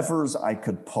levers I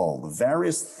could pull, the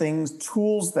various things,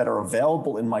 tools that are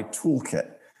available in my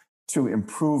toolkit to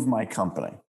improve my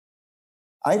company,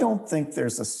 I don't think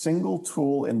there's a single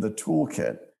tool in the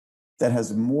toolkit that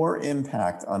has more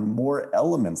impact on more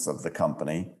elements of the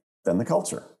company than the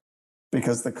culture,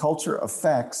 because the culture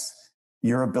affects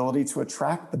your ability to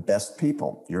attract the best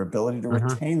people, your ability to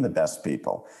retain the best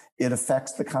people. It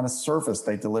affects the kind of service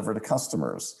they deliver to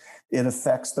customers. It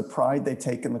affects the pride they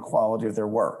take in the quality of their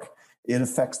work. It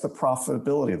affects the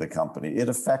profitability of the company. It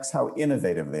affects how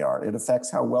innovative they are. It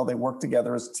affects how well they work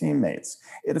together as teammates.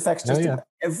 It affects just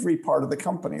every part of the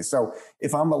company. So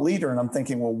if I'm a leader and I'm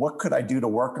thinking, well, what could I do to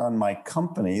work on my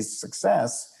company's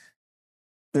success?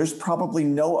 There's probably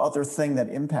no other thing that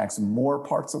impacts more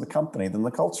parts of the company than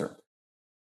the culture.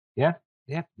 Yeah.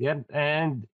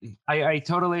 And I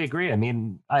totally agree. I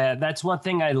mean, that's one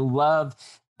thing I love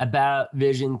about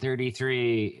Vision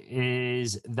 33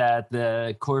 is that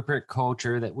the corporate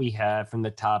culture that we have from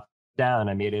the top down,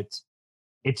 I mean,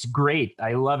 it's great.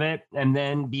 I love it. And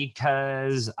then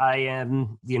because I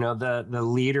am, the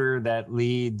leader that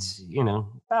leads,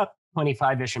 about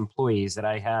 25-ish employees that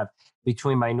I have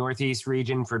between my Northeast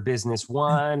region for Business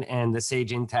One and the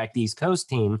Sage Intact East Coast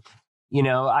team,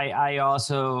 I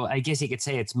also, I guess you could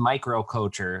say it's micro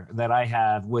culture that I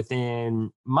have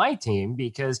within my team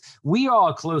because we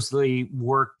all closely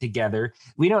work together.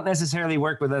 We don't necessarily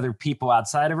work with other people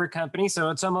outside of our company. So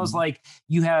it's almost like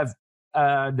you have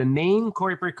the main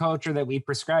corporate culture that we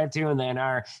prescribe to, and then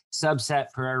our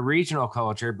subset for our regional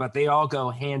culture, but they all go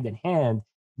hand in hand,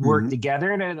 work Mhm.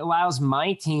 together, and it allows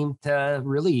my team to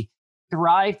really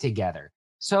thrive together.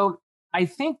 So I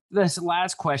think this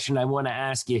last question I want to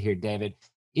ask you here, David,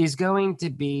 is going to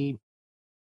be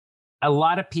a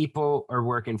lot of people are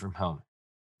working from home.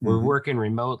 We're Mhm. working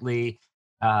remotely.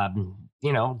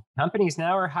 Companies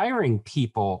now are hiring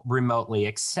people remotely,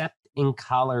 except in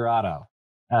Colorado.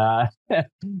 Uh,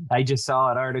 I just saw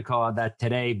an article on that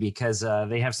today because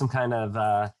they have some kind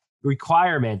of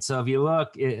requirement. So if you look,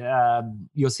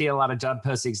 you'll see a lot of job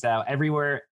postings now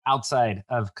everywhere outside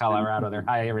of Colorado. They're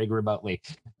hiring remotely.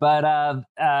 But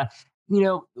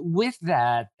with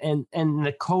that and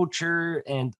the culture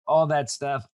and all that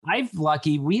stuff,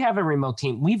 we have a remote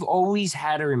team. We've always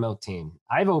had a remote team.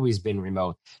 I've always been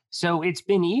remote. So it's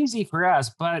been easy for us,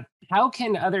 but how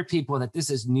can other people that this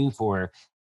is new for,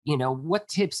 what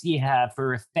tips do you have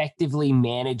for effectively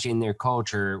managing their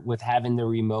culture with having the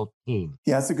remote team?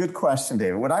 Yeah, it's a good question,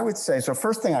 David. What I would say, so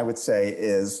first thing I would say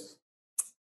is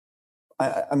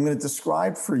I'm going to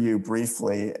describe for you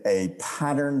briefly a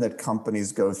pattern that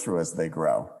companies go through as they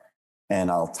grow. And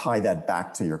I'll tie that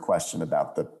back to your question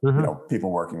about the Mhm.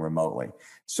 people working remotely.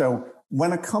 So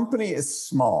when a company is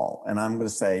small, and I'm going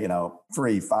to say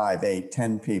 3, 5, 8,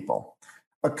 10 people,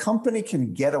 a company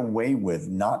can get away with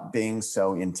not being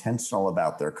so intentional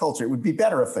about their culture. It would be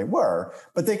better if they were,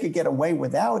 but they could get away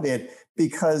without it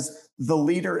because the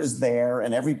leader is there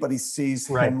and everybody sees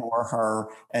Right. him or her,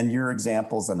 and your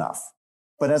example's enough.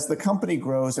 But as the company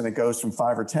grows and it goes from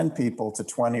 5 or 10 people to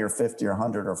 20 or 50 or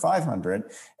 100 or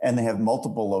 500, and they have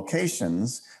multiple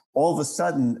locations, all of a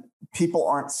sudden people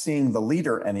aren't seeing the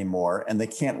leader anymore and they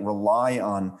can't rely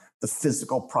on the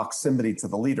physical proximity to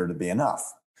the leader to be enough.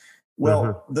 Mhm.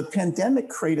 Well, the pandemic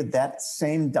created that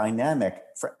same dynamic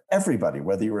for everybody,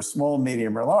 whether you were small,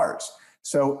 medium, or large.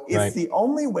 So if Right. the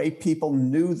only way people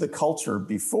knew the culture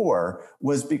before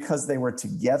was because they were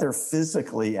together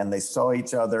physically and they saw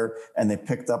each other and they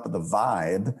picked up the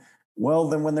vibe, well,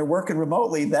 then when they're working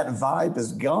remotely, that vibe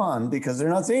is gone because they're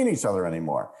not seeing each other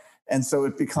anymore. And so it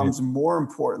Right. becomes more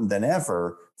important than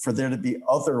ever for there to be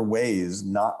other ways,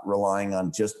 not relying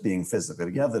on just being physically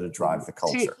together to drive the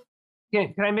See, culture.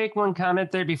 can I make one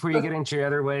comment there before you get into your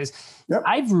other ways? Yep.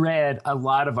 I've read a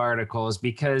lot of articles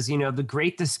because, the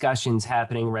great discussions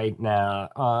happening right now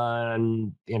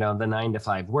on, the 9 to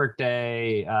 5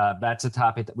 workday. That's a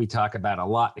topic that we talk about a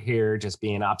lot here, just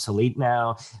being obsolete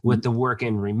now with the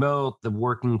working remote, the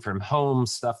working from home,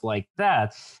 stuff like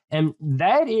that. And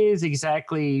that is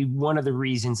exactly one of the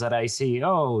reasons that I see,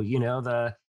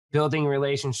 the building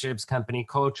relationships, company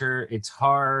culture, it's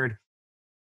hard.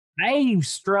 I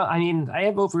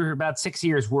have over about 6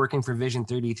 years working for Vision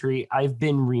 33. I've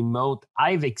been remote.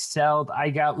 I've excelled. I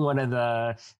got one of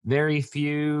the very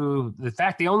few, in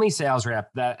fact, the only sales rep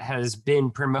that has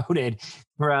been promoted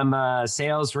from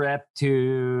sales rep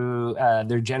to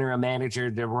their general manager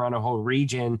to run a whole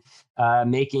region,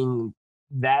 making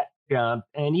that jump.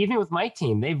 And even with my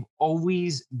team, they've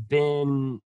always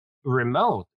been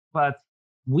remote. But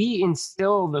we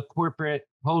instill the corporate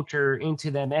culture into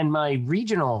them and my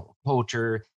regional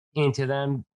culture into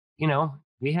them.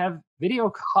 We have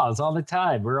video calls all the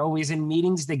time. We're always in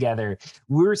meetings together.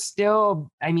 We're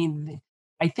still, I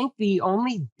think the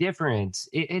only difference,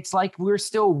 it's like we're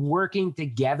still working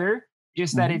together,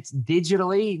 just that Mhm. it's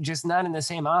digitally, just not in the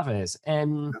same office.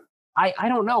 And I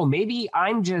don't know, maybe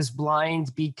I'm just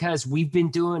blind because we've been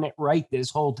doing it right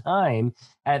this whole time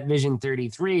at Vision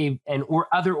 33, or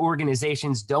other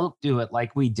organizations don't do it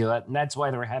like we do it, and that's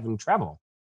why they're having trouble.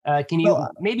 Can you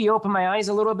Well, maybe open my eyes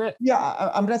a little bit?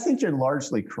 yeah, I think you're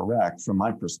largely correct from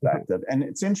my Mhm. perspective. And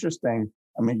it's interesting.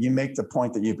 I mean, you make the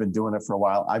point that you've been doing it for a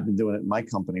while. I've been doing it in my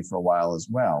company for a while as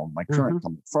well. My Mhm.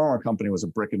 former company was a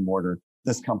brick and mortar.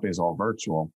 This company is all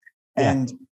virtual. Yeah.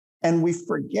 And and we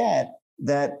forget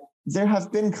that there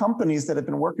have been companies that have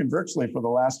been working virtually for the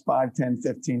last 5, 10,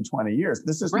 15, 20 years.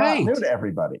 This is not new Right. to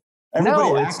everybody. Everybody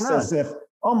No, it's acts not. as if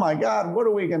oh my God, what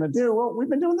are we going to do? Well, we've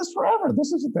been doing this forever.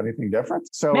 This isn't anything different.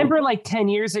 So remember like 10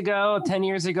 years ago,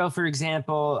 for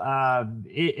example,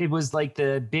 it was like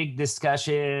the big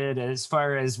discussion as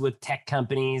far as with tech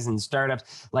companies and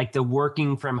startups, like the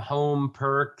working from home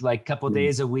perk, like a couple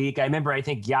days a week. I remember, I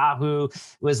think Yahoo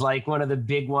was like one of the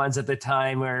big ones at the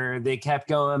time where they kept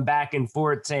going back and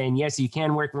forth saying, yes, you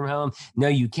can work from home. No,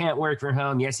 you can't work from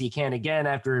home. Yes, you can again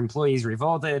after employees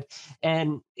revolted.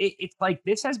 And it's like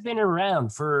this has been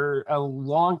around for a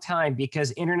long time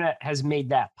because internet has made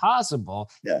that possible.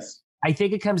 yes. I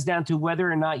think it comes down to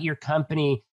whether or not your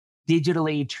company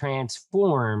digitally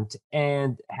transformed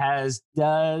and has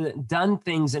done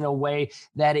things in a way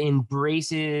that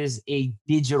embraces a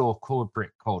digital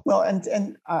corporate culture. Well,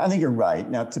 and I think you're right.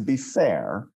 Now, to be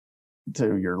fair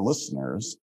to your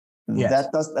listeners, Yes.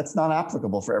 that's not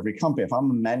applicable for every company. If I'm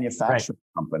a manufacturing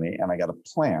company and I got a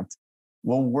plant,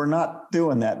 well, we're not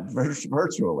doing that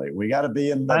virtually. We got to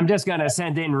be in. I'm just going to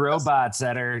send in robots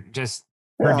that are just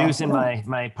producing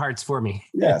my parts for me.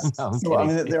 Yes. No, so I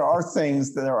mean, there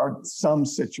are some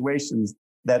situations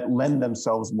that lend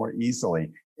themselves more easily.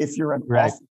 If you're an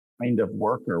office kind of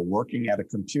worker working at a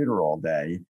computer all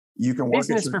day, you can work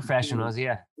business professionals.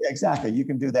 Yeah, exactly. You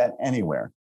can do that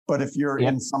anywhere. But if you're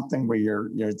in something where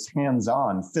it's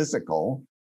hands-on, physical,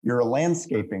 you're a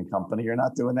landscaping company, you're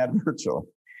not doing that virtually.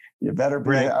 You better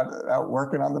be out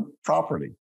working on the property.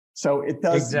 So it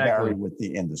does vary with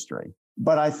the industry.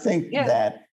 But I think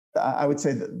that I would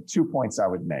say that 2 points I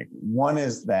would make. One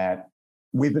is that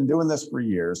we've been doing this for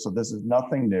years, so this is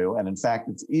nothing new. And in fact,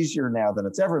 it's easier now than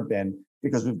it's ever been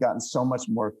because we've gotten so much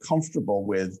more comfortable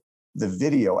with the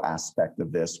video aspect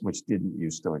of this, which didn't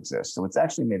used to exist. So it's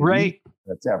actually made it easier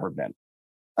than it's ever been.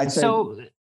 I'd say,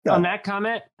 on that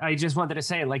comment, I just wanted to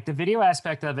say, like, the video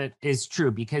aspect of it is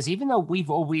true because even though we've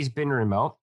always been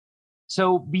remote,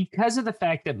 so because of the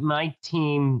fact that my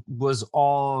team was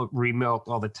all remote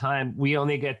all the time, we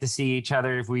only get to see each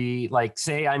other if we, like,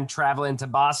 say I'm traveling to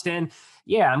Boston.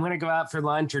 Yeah, I'm going to go out for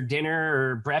lunch or dinner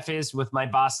or breakfast with my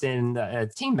Boston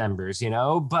team members,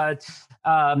 but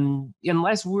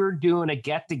unless we're doing a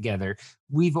get together,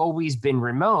 we've always been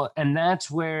remote. And that's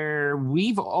where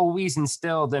we've always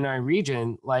instilled in our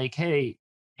region, like, hey,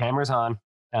 cameras on.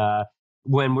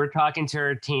 When we're talking to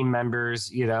our team members,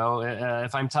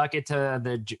 if I'm talking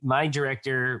to my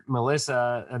director,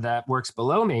 Melissa, that works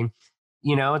below me,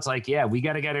 it's like, yeah, we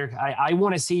got to get her. I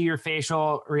want to see your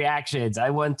facial reactions. I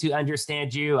want to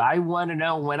understand you. I want to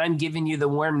know when I'm giving you the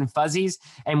warm and fuzzies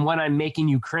and when I'm making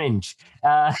you cringe.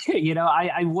 I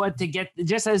want to get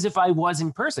just as if I was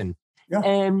in person. Yeah.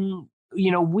 And,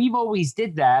 we've always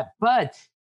did that, but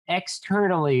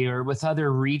externally or with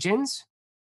other regions,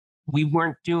 we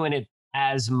weren't doing it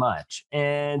as much.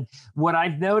 And what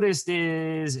I've noticed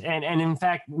is, and in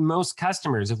fact, most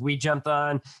customers, if we jumped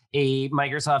on a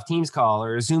Microsoft Teams call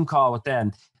or a Zoom call with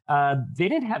them, they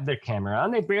didn't have their camera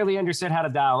on. They barely understood how to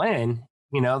dial in.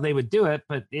 They would do it,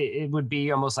 but it would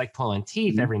be almost like pulling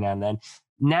teeth every now and then.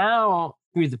 Now,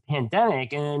 through the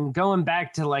pandemic and going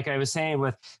back to, like I was saying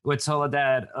with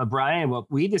Soledad O'Brien,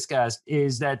 what we discussed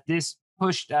is that this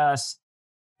pushed us.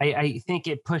 I think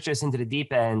it pushed us into the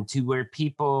deep end to where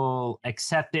people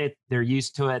accept it, they're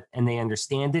used to it, and they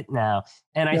understand it now.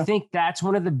 And I think that's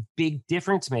one of the big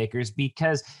difference makers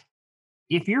because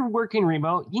if you're working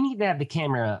remote, you need to have the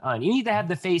camera on. You need to have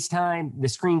the FaceTime, the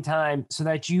screen time, so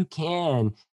that you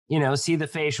can, see the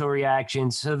facial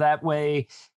reactions. So that way,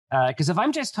 because if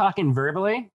I'm just talking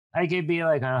verbally, I could be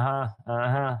like,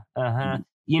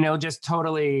 just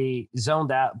totally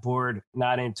zoned out, bored,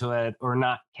 not into it, or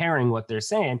not caring what they're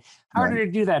saying. Harder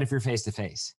to do that if you're face to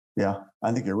face. Yeah,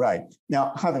 I think you're right.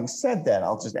 Now, having said that,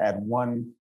 I'll just add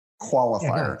one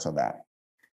qualifier to that.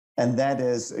 And that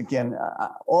is, again,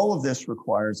 all of this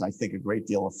requires, I think, a great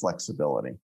deal of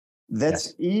flexibility.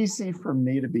 That's easy for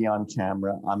me to be on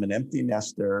camera. I'm an empty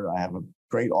nester. I have a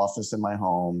great office in my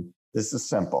home. This is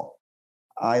simple.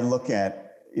 I look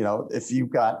at, if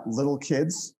you've got little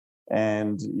kids,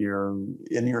 and you're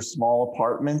in your small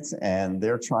apartment and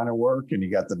they're trying to work and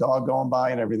you got the dog going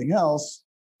by and everything else,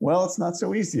 well, it's not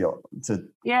so easy to.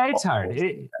 Yeah, it's hard.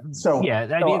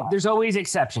 There's always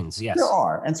exceptions. Yes, there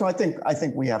are. And so I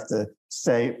think we have to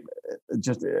say,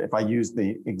 just if I use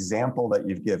the example that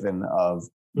you've given of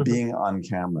being on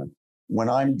camera, when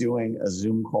I'm doing a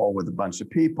Zoom call with a bunch of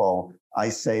people, I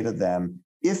say to them,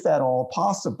 if at all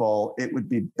possible, it would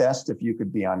be best if you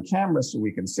could be on camera so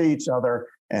we can see each other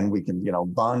and we can,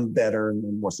 bond better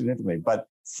and more significantly. But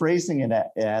phrasing it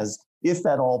as, if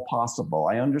at all possible,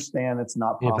 I understand it's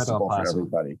not possible for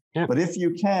everybody. Yep. But if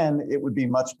you can, it would be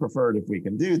much preferred if we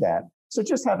can do that. So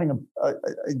just having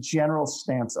a general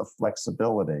stance of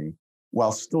flexibility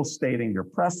while still stating your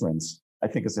preference, I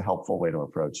think is a helpful way to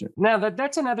approach it. Now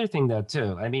that's another thing though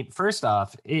too. I mean, first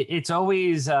off, it's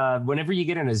always whenever you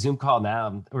get in a Zoom call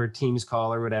now or a Teams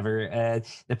call or whatever,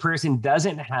 the person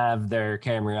doesn't have their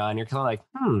camera on. You're kind of like,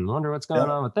 wonder what's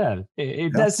going on with that.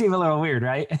 It does seem a little weird,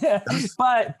 right?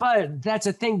 but that's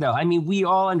a thing though. I mean, we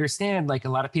all understand. Like a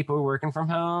lot of people are working from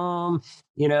home.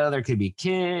 You know, there could be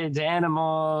kids,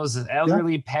 animals,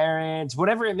 elderly parents,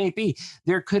 whatever it may be.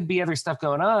 There could be other stuff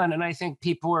going on. And I think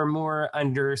people are more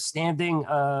understanding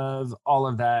of all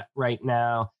of that right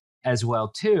now as well,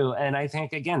 too. And I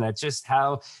think, again, that's just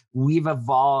how we've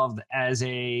evolved as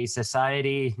a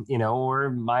society, you know,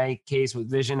 or my case with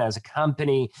Vision as a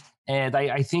company. And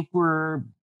I think we're,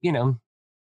 you know,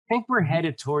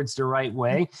 headed towards the right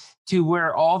way to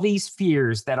where all these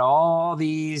fears that all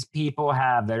these people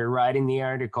have that are writing the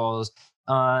articles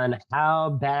on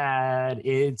how bad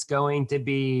it's going to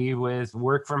be with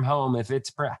work from home. I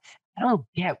don't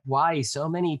get why so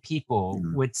many people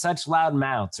with such loud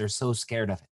mouths are so scared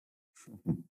of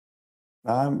it.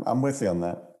 I'm with you on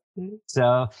that.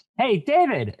 So, hey,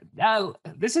 David,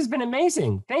 this has been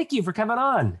amazing. Thank you for coming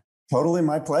on. Totally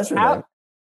my pleasure.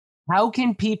 How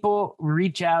can people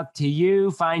reach out to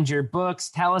you, find your books?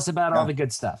 Tell us about all the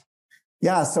good stuff.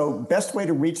 Yeah, so best way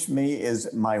to reach me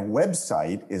is my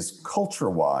website is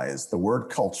CultureWise, the word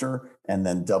culture, and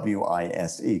then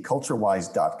W-I-S-E,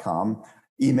 culturewise.com.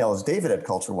 Email is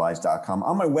david@culturewise.com.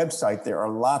 On my website, there are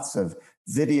lots of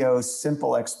videos,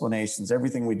 simple explanations.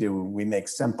 Everything we do, we make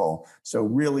simple. So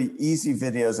really easy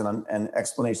videos and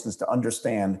explanations to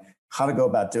understand how to go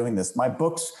about doing this. My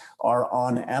books are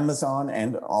on Amazon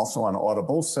and also on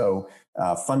Audible. So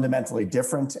Fundamentally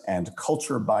Different and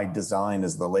Culture by Design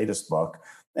is the latest book.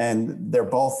 And they're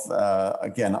both,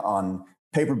 again, on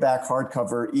paperback,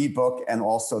 hardcover, ebook, and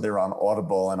also they're on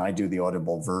Audible. And I do the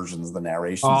Audible versions, the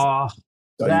narrations. Oh,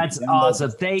 so that's awesome.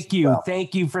 Thank you. Well.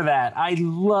 Thank you for that. I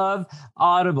love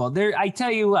Audible. I tell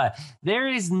you what, there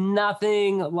is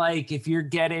nothing like if you're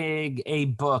getting a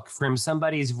book from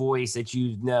somebody's voice that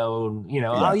you know, yes.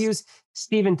 I'll use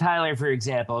Steven Tyler, for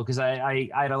example, because I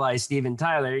idolize Steven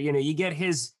Tyler. You know, you get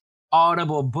his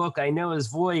Audible book. I know his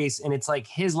voice, and it's like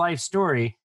his life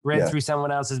story read through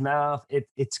someone else's mouth.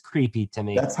 It's creepy to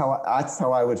me. That's how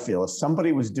I would feel. If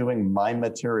somebody was doing my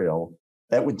material,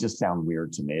 that would just sound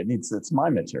weird to me. It's my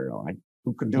material.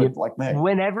 Who could do it like me?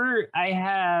 Whenever I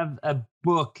have a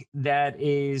book that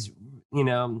is,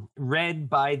 read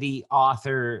by the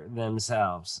author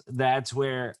themselves, that's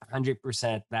where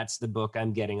 100% that's the book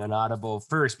I'm getting on Audible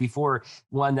first before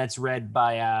one that's read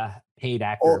by a paid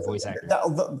actor or voice actor.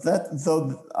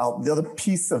 The other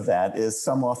piece of that is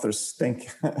some authors stink.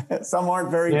 Some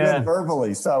aren't very good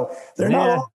verbally. So they're not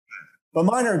all. But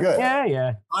mine are good.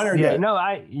 Yeah. Mine are good. No,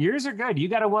 yours are good. You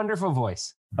got a wonderful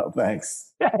voice. Oh,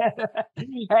 thanks.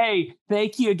 Hey,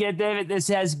 thank you again, David. This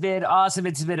has been awesome.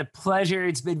 It's been a pleasure.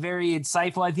 It's been very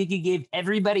insightful. I think you gave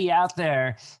everybody out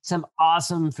there some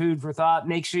awesome food for thought.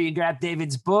 Make sure you grab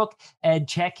David's book and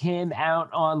check him out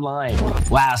online.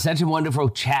 Wow, such a wonderful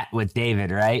chat with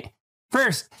David, right?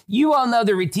 First, you all know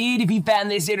the routine. If you found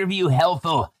this interview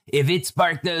helpful, if it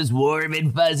sparked those warm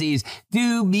and fuzzies,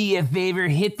 do me a favor,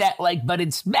 hit that like button,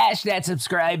 smash that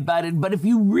subscribe button. But if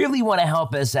you really want to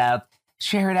help us out,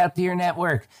 share it out to your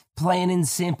network. Plain and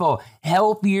simple.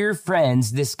 Help your friends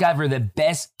discover the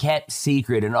best kept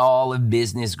secret in all of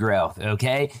business growth,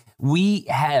 okay? We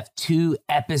have 2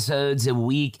 episodes a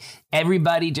week.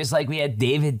 Everybody, just like we had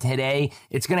David today,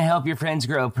 it's going to help your friends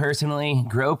grow personally,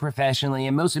 grow professionally,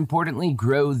 and most importantly,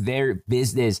 grow their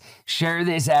business. Share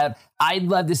this out. I'd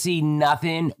love to see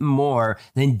nothing more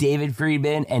than David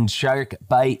Friedman and Shark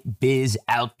Bite Biz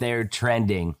out there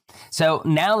trending. So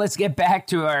now let's get back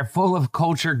to our full of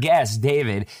culture guest,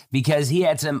 David, because he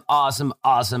had some awesome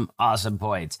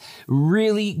points.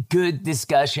 Really good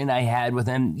discussion I had with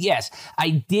him. Yes,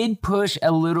 I did push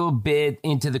a little bit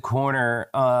into the corner,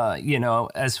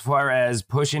 as far as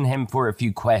pushing him for a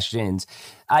few questions.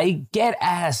 I get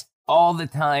asked all the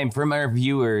time from our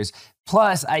viewers.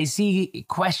 Plus, I see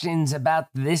questions about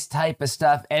this type of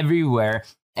stuff everywhere,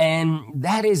 and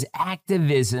that is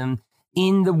activism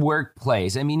in the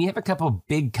workplace. I mean, you have a couple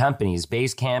big companies,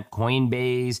 Basecamp,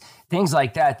 Coinbase, things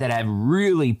like that have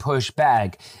really pushed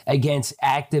back against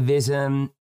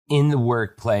activism in the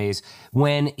workplace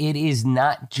when it is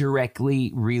not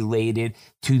directly related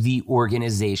to the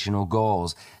organizational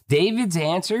goals. David's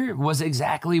answer was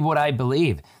exactly what I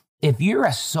believe. If you're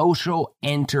a social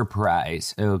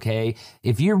enterprise, okay,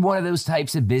 if you're one of those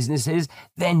types of businesses,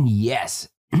 then yes,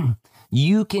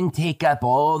 you can take up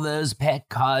all those pet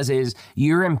causes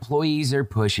your employees are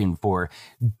pushing for.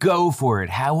 Go for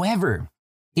it. However,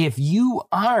 If you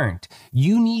aren't,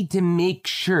 you need to make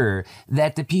sure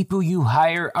that the people you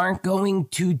hire aren't going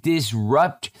to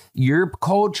disrupt your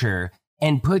culture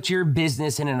and put your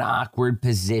business in an awkward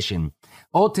position.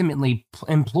 Ultimately,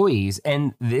 employees,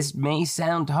 and this may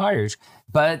sound harsh,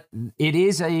 but it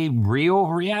is a real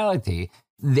reality.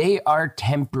 They are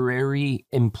temporary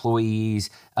employees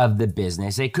of the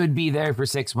business. They could be there for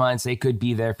 6 months. They could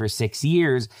be there for 6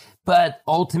 years, but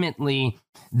ultimately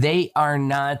they are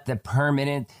not the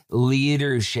permanent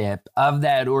leadership of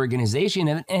that organization.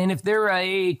 And if they're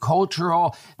a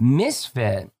cultural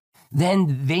misfit,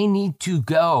 then they need to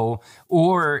go,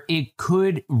 or it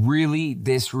could really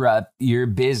disrupt your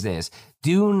business.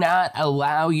 Do not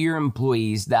allow your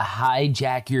employees to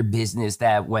hijack your business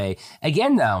that way.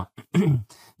 Again, though,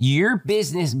 your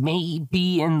business may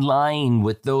be in line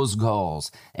with those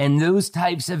goals and those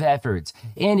types of efforts.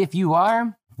 And if you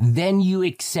are, then you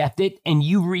accept it and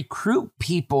you recruit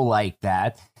people like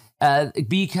that.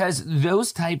 Because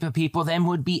those type of people then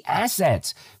would be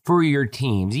assets for your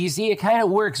teams. You see, it kind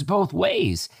of works both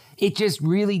ways. It just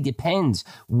really depends.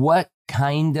 What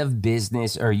kind of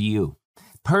business are you?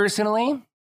 Personally,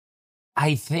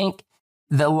 I think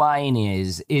the line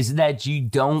is that you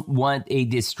don't want a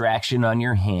distraction on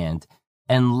your hand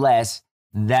unless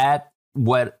that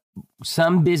what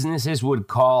some businesses would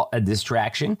call a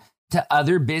distraction to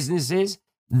other businesses,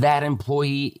 that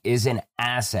employee is an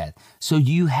asset. So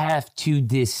you have to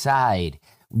decide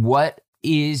what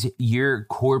is your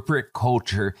corporate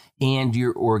culture and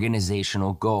your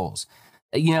organizational goals.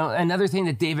 You know, another thing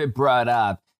that David brought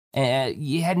up,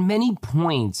 you had many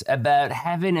points about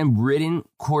having a written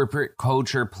corporate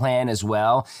culture plan as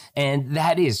well. And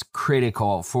that is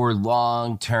critical for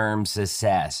long-term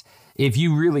success, if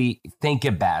you really think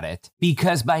about it,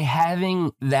 because by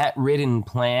having that written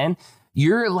plan,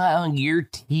 you're allowing your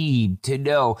team to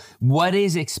know what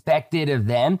is expected of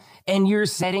them, and you're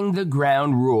setting the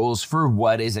ground rules for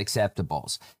what is acceptable.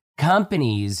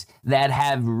 Companies that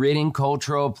have written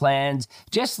cultural plans,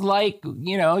 just like,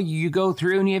 you know, you go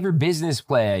through and you have your business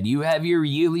plan, you have your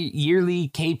yearly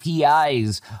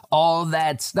KPIs, all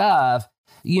that stuff.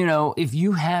 You know, if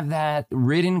you have that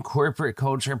written corporate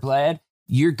culture plan,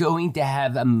 you're going to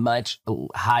have a much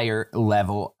higher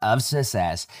level of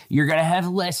success. You're going to have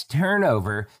less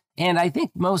turnover. And I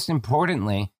think most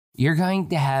importantly, you're going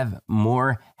to have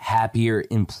more happier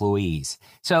employees.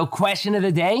 So question of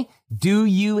the day, do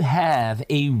you have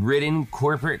a written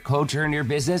corporate culture in your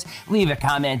business? Leave a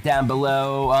comment down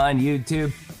below on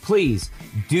YouTube. Please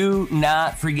do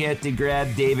not forget to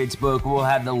grab David's book. We'll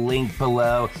have the link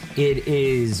below. It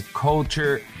is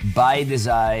Culture by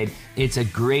Design. It's a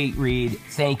great read.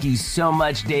 Thank you so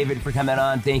much, David, for coming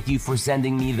on. Thank you for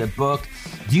sending me the book.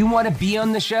 Do you want to be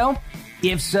on the show?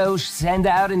 If so, send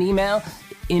out an email.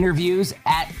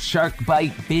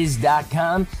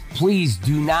 Interviews@sharkbitebiz.com. Please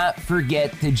do not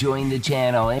forget to join the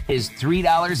channel. It is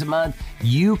 $3 a month.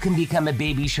 You can become a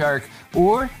baby shark,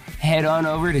 or head on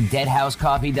over to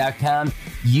deadhousecoffee.com.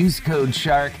 Use code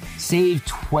SHARK. Save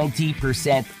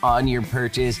 20% on your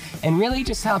purchase and really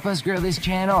just help us grow this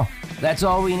channel. That's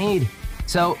all we need.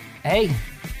 So, hey,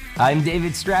 I'm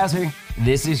David Strausser.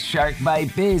 This is Shark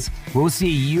Bite Biz. We'll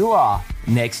see you all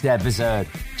next episode.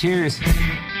 Cheers.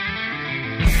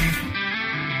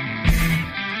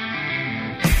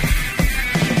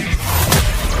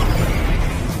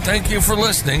 Thank you for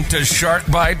listening to Shark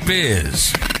Bite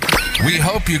Biz. We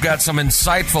hope you got some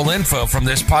insightful info from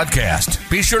this podcast.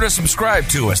 Be sure to subscribe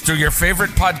to us through your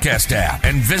favorite podcast app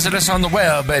and visit us on the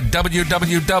web at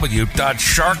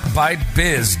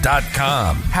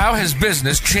www.sharkbitebiz.com. How has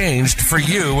business changed for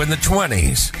you in the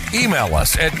 20s? Email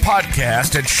us at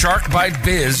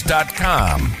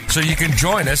podcast@sharkbitebiz.com so you can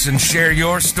join us and share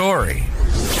your story.